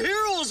be their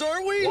heroes,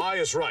 aren't we? Why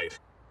is right.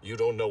 You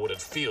don't know what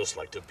it feels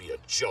like to be a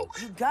joke.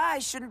 You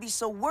guys shouldn't be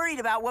so worried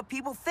about what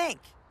people think.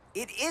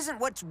 It isn't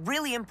what's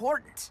really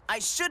important. I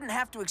shouldn't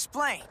have to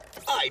explain.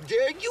 I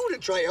dare you to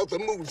try out the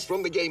moves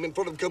from the game in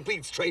front of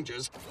complete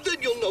strangers.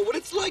 Then you'll know what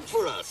it's like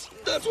for us.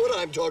 That's what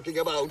I'm talking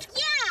about.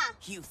 Yeah!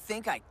 You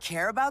think I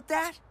care about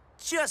that?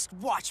 Just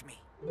watch me.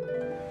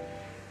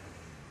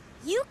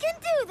 You can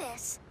do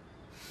this.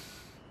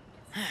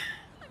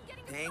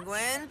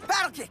 Penguin,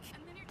 battle kick!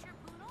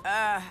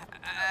 I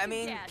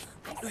mean...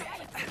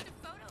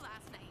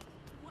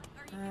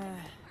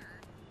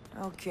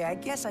 okay, I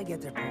guess I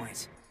get their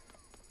points.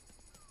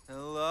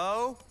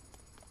 Hello?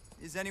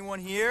 Is anyone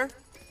here?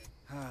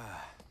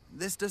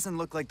 This doesn't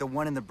look like the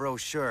one in the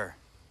brochure.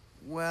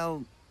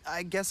 Well,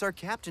 I guess our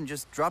captain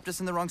just dropped us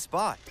in the wrong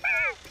spot.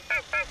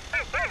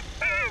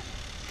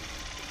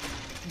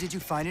 Did you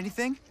find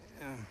anything?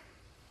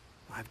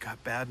 I've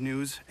got bad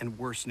news and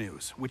worse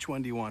news. Which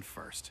one do you want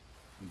first?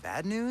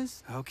 Bad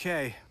news?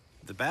 Okay.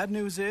 The bad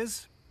news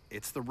is,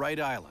 it's the right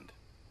island.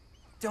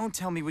 Don't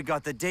tell me we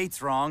got the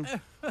dates wrong.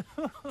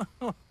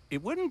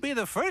 It wouldn't be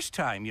the first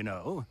time, you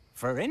know.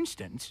 For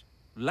instance,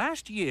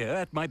 last year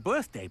at my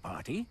birthday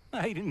party,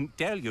 I didn't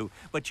tell you,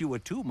 but you were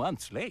 2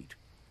 months late.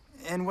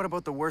 And what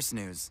about the worst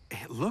news?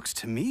 It looks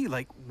to me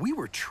like we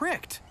were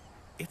tricked.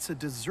 It's a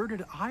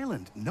deserted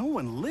island. No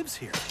one lives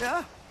here.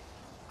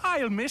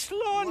 I'll miss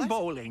lawn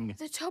bowling.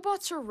 The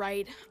Tobots are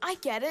right. I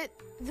get it.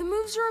 The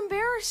moves are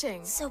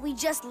embarrassing. So we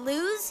just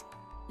lose?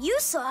 You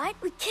saw it.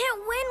 We can't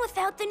win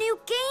without the new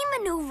game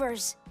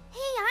maneuvers. Hey,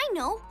 I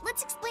know.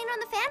 Let's explain on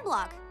the fan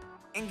blog.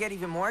 And get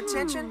even more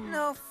attention?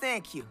 No,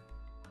 thank you.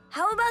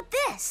 How about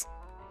this?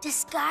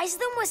 Disguise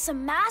them with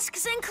some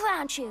masks and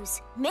clown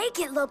shoes. Make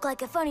it look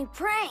like a funny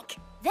prank.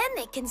 Then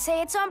they can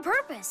say it's on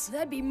purpose.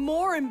 That'd be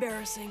more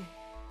embarrassing.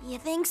 You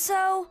think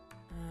so?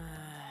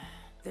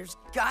 There's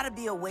gotta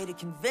be a way to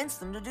convince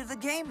them to do the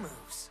game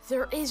moves.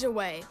 There is a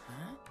way.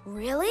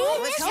 Really?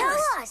 Tell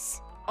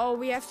us. All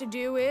we have to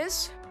do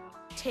is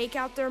take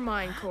out their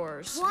mind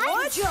cores.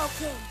 What?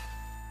 Joking.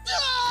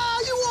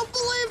 You won't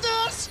believe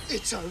this!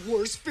 It's our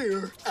worst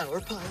fear. Our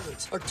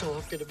pilots are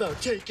talking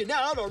about taking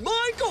out our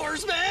mind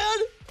cores, man!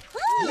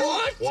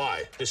 What?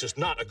 Why? This is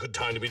not a good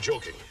time to be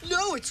joking.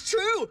 No, it's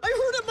true. I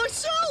heard it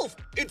myself.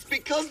 It's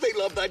because they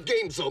love that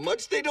game so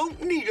much they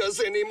don't need us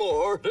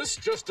anymore. This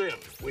just in.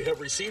 We have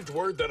received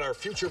word that our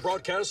future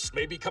broadcasts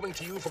may be coming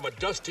to you from a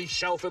dusty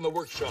shelf in the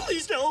workshop.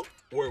 Please don't.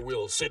 Where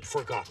we'll sit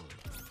forgotten.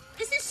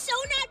 This is so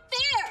not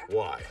fair!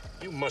 Why?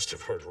 You must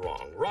have heard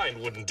wrong.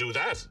 Ryan wouldn't do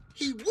that.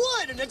 He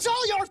would, and it's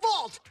all your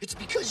fault. It's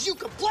because you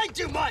complain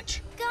too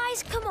much.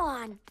 Guys, come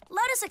on.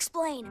 Let us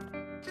explain.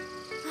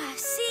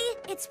 See,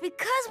 it's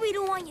because we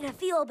don't want you to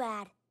feel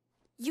bad.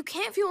 You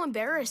can't feel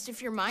embarrassed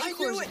if your mind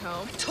core's at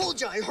home. I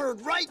told you I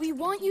heard right. We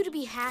want you to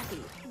be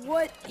happy.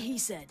 What he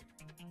said.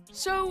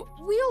 So,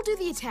 we'll do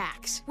the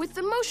attacks with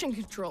the motion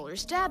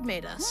controllers Dad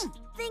made us.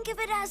 Think of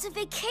it as a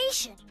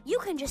vacation. You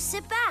can just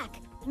sit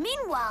back.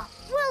 Meanwhile,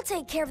 we'll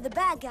take care of the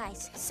bad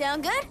guys.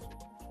 Sound good?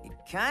 It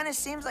Kinda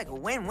seems like a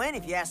win-win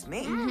if you ask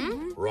me.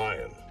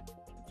 Ryan,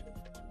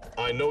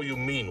 I know you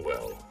mean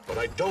well, but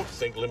I don't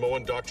think Limo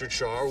and Dr.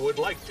 Char would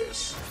like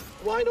this.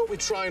 Why don't we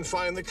try and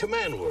find the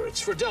command words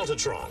for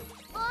Deltatron?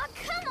 Oh,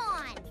 come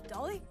on!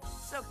 Dolly?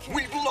 It's okay.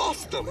 We've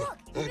lost them.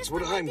 That's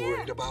what I'm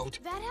worried about.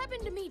 That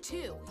happened to me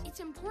too. It's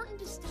important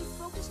to stay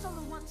focused on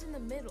the ones in the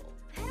middle.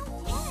 I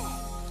don't get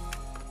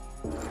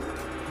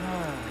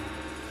it.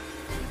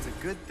 It's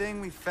a good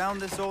thing we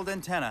found this old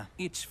antenna.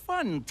 It's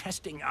fun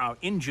testing our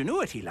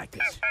ingenuity like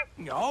this.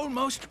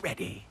 Almost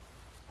ready.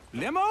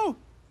 Limo,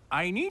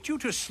 I need you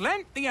to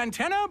slant the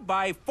antenna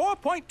by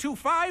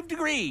 4.25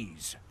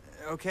 degrees.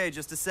 Okay,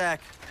 just a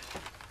sec.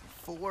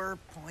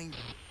 4.2...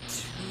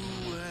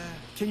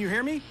 Can you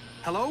hear me?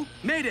 Hello?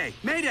 Mayday!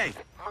 Mayday!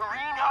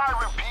 Marine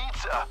Harbor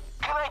Pizza.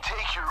 Can I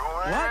take your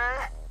order?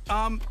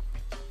 What?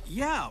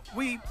 Yeah,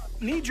 we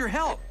need your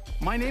help.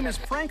 My name is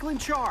Franklin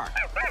Char.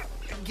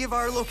 Give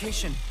our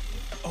location.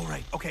 Oh,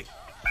 right, okay.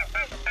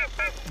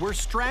 We're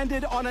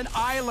stranded on an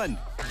island.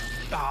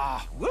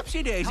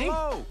 Whoopsie daisy.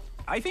 Hello?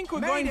 I think we're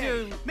Mayday!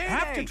 going to Mayday!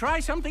 have to try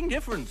something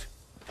different.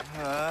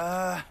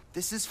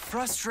 This is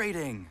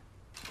frustrating.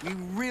 We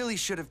really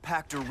should have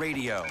packed a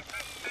radio.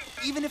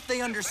 Even if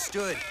they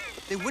understood,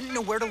 they wouldn't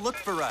know where to look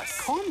for us.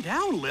 Calm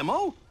down,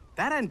 Limo.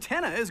 That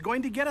antenna is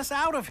going to get us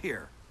out of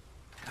here.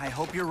 I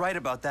hope you're right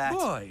about that.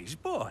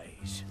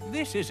 Boys,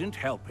 this isn't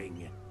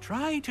helping.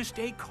 Try to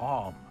stay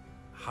calm.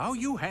 How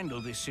you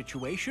handle this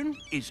situation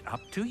is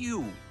up to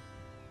you.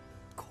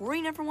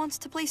 Kory never wants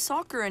to play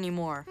soccer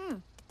anymore.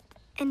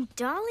 And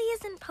Dolly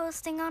isn't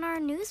posting on our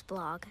news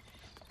blog.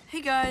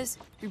 Hey guys,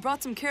 we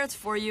brought some carrots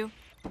for you.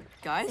 They're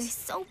Guys?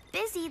 so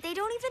busy, they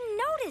don't even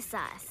notice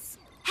us.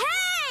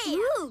 Hey!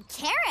 Ooh,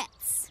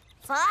 carrots.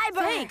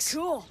 Fiber. Thanks.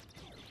 Cool.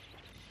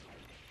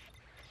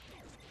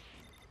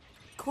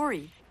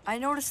 Kory, I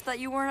noticed that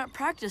you weren't at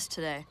practice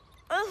today.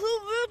 Who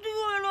will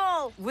do it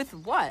all? With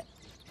what?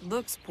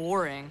 Looks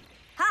boring.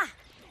 Ha!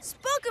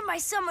 Spoken by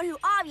someone who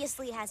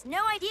obviously has no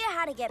idea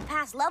how to get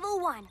past level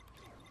 1.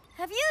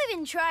 Have you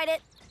even tried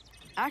it?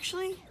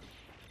 Actually,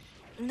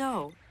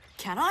 no.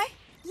 Can I?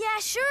 Yeah,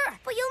 sure.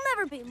 But you'll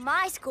never beat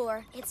my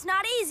score. It's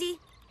not easy.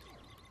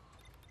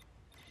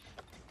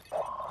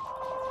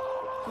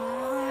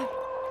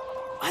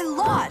 I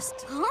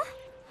lost! Huh?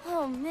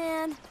 Oh,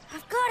 man.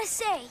 I've got to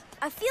say,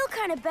 I feel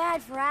kind of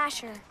bad for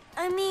Asher.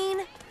 I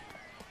mean,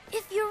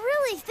 if you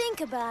really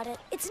think about it,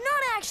 it's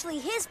not actually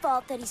his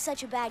fault that he's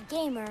such a bad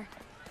gamer.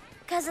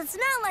 Because it's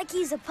not like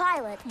he's a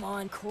pilot. Come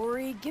on,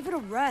 Kory, give it a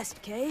rest,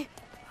 okay?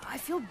 I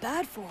feel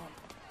bad for him.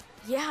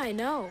 Yeah, I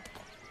know.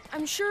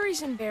 I'm sure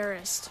he's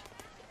embarrassed.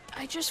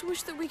 I just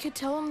wish that we could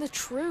tell him the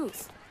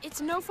truth.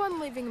 It's no fun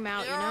leaving him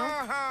out, you know?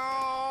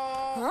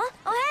 Huh?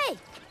 Oh, hey!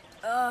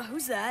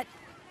 Who's that?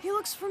 He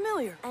looks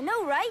familiar. I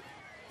know, right?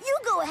 You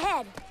go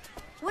ahead.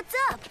 What's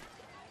up?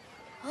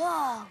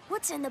 Oh,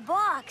 what's in the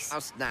box?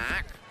 A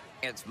snack?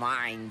 It's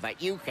mine,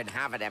 but you can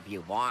have it if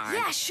you want.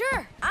 Yeah,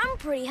 sure. I'm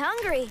pretty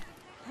hungry.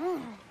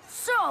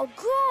 So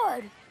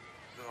good.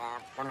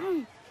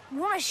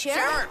 Want to share?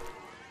 Sure.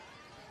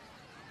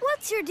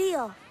 What's your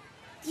deal?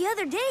 The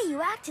other day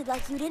you acted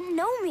like you didn't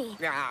know me.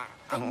 Yeah.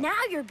 But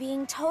now you're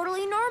being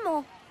totally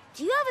normal.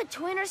 Do you have a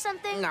twin or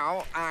something?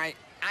 No,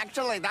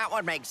 actually, that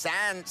would make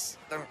sense.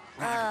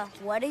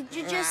 What did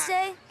you just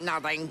say?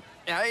 Nothing.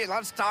 Hey,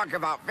 let's talk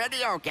about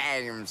video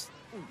games.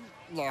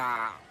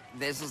 Yeah,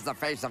 this is the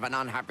face of an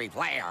unhappy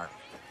player.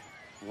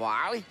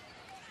 Why?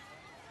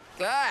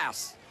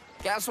 Guess.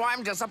 Guess why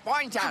I'm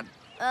disappointed.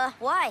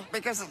 Why?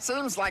 Because it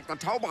seems like the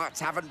Tobots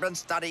haven't been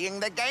studying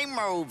the game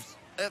moves.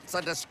 It's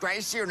a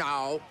disgrace, you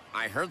know.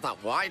 I heard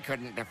that Y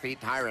couldn't defeat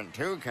Tyrant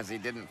 2 because he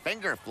didn't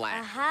finger flick.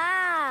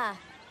 Aha!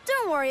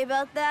 Don't worry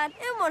about that.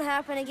 It won't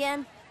happen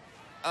again.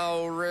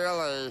 Oh,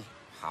 really?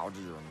 How do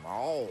you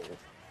know?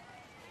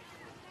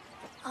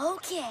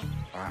 Okay.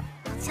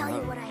 I'll tell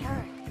you what I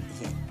heard.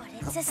 But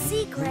it's a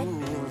secret.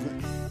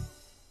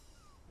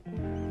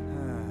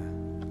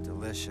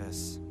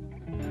 Delicious.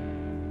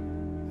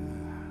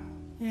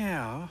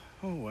 Yeah,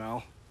 oh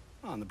well.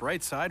 On the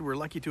bright side, we're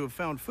lucky to have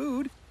found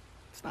food.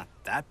 It's not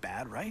that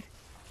bad, right?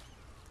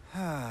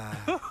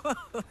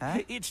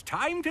 It's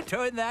time to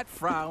turn that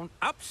frown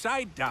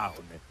upside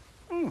down.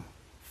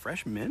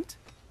 Fresh mint?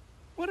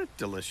 What a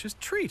delicious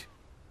treat.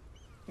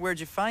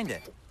 Where'd you find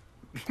it?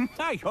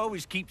 I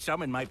always keep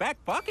some in my back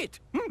pocket.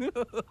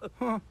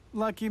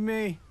 Lucky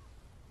me.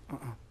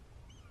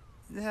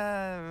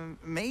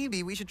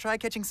 Maybe we should try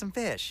catching some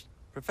fish.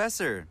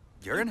 Professor,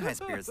 you're in high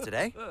spirits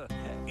today.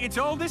 It's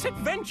all this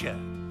adventure.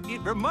 It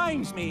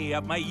reminds me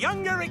of my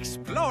younger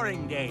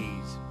exploring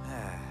days.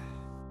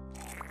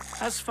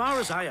 As far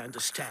as I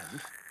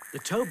understand, the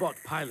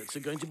Tobot pilots are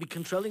going to be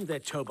controlling their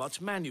Tobots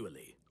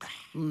manually.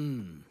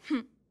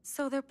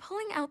 So they're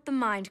pulling out the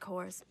mind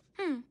cores.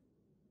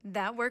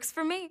 That works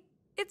for me.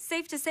 It's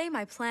safe to say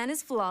my plan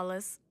is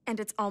flawless, and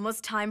it's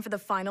almost time for the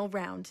final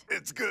round.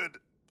 It's good.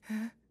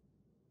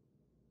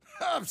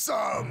 Have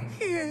some.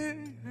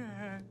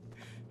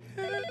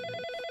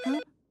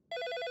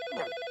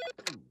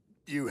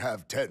 You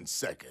have 10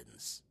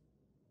 seconds.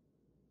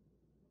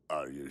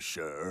 Are you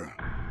sure?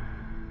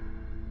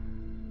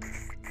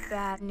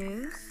 Bad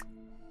news?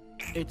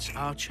 It's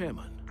our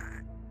chairman.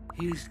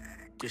 He's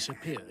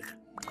disappeared.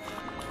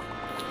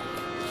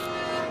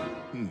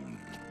 You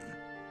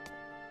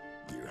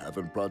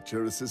haven't brought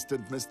your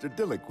assistant, Mr.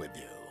 Dillick, with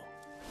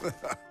you.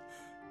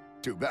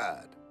 Too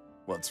bad.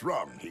 What's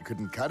wrong? He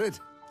couldn't cut it?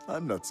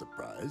 I'm not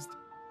surprised.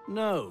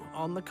 No,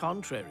 on the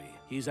contrary.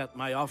 He's at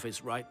my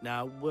office right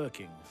now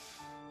working.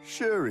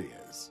 Sure he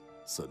is.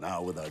 So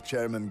now with our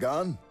chairman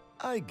gone,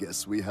 I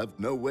guess we have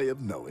no way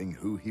of knowing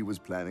who he was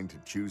planning to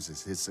choose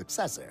as his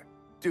successor,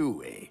 do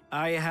we?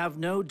 I have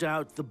no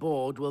doubt the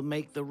board will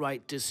make the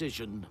right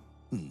decision.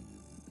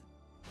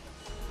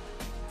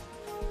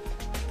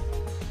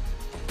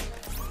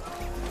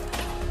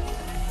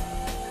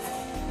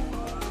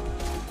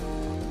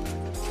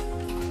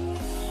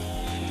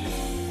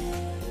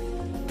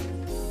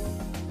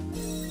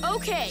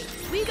 Okay,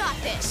 we got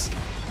this.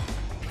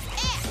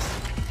 X,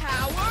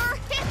 power,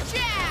 hit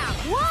jam!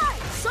 Why?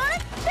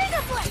 Sonic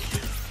Finger Flick!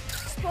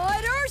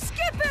 Spider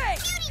skipping!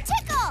 Beauty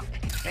tickle!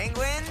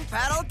 Penguin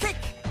paddle kick.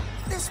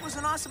 This was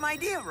an awesome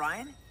idea,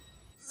 Ryan.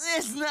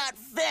 It's not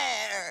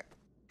fair.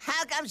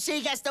 How come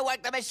she gets to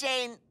work the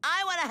machine?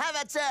 I want to have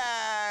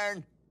a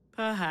turn.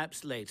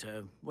 Perhaps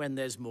later, when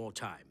there's more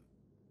time.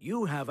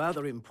 You have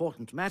other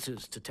important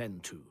matters to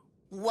tend to.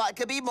 What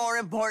could be more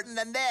important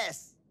than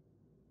this?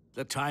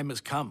 The time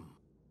has come.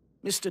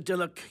 Mr.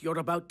 Dillick, you're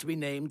about to be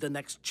named the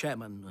next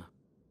chairman.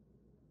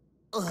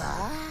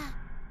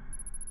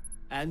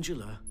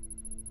 Angela,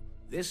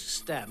 this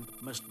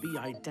stamp must be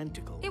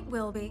identical. It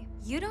will be.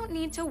 You don't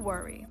need to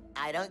worry.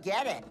 I don't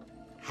get it.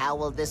 How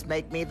will this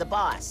make me the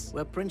boss?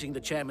 We're printing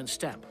the chairman's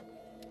stamp.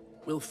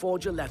 We'll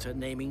forge a letter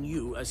naming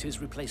you as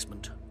his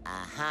replacement.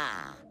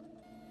 Aha.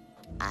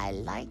 I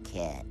like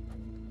it.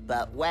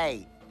 But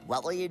wait,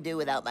 what will you do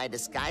without my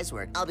disguise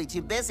work? I'll be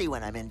too busy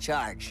when I'm in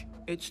charge.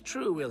 It's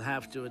true we'll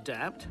have to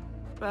adapt,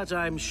 but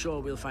I'm sure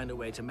we'll find a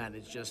way to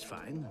manage just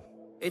fine.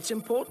 It's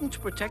important to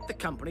protect the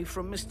company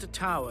from Mr.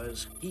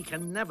 Towers. He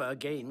can never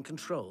gain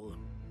control.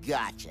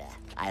 Gotcha.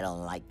 I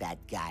don't like that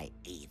guy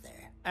either.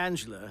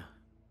 Angela,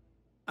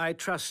 I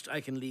trust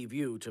I can leave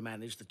you to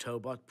manage the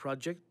Tobot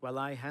project while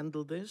I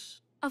handle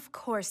this? Of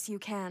course you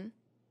can.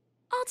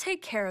 I'll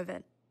take care of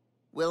it.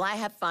 Will I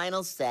have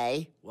final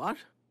say? What?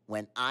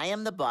 When I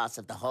am the boss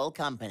of the whole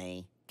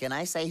company, can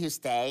I say who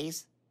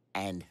stays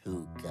and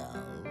who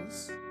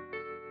goes?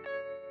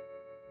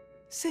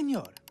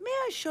 Senor, may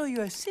I show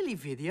you a silly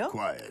video?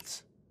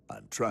 Quiet.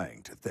 I'm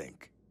trying to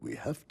think. We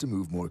have to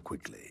move more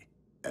quickly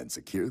and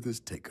secure this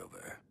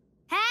takeover.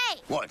 Hey!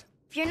 What?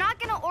 If you're not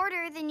gonna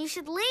order, then you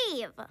should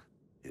leave.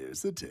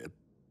 Here's the tip.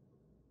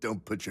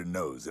 Don't put your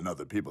nose in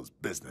other people's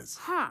business.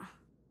 Huh.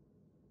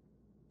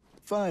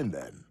 Fine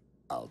then.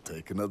 I'll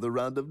take another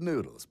round of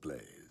noodles,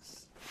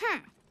 please.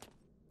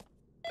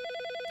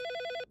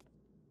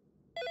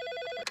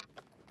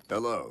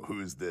 Hello,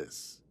 who's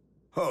this?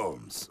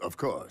 Holmes, of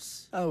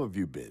course. How have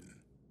you been?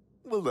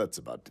 Well, that's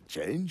about to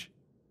change.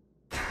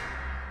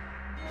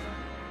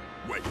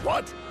 Wait,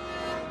 what?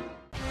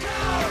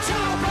 Go,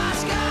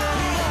 Tobots, go!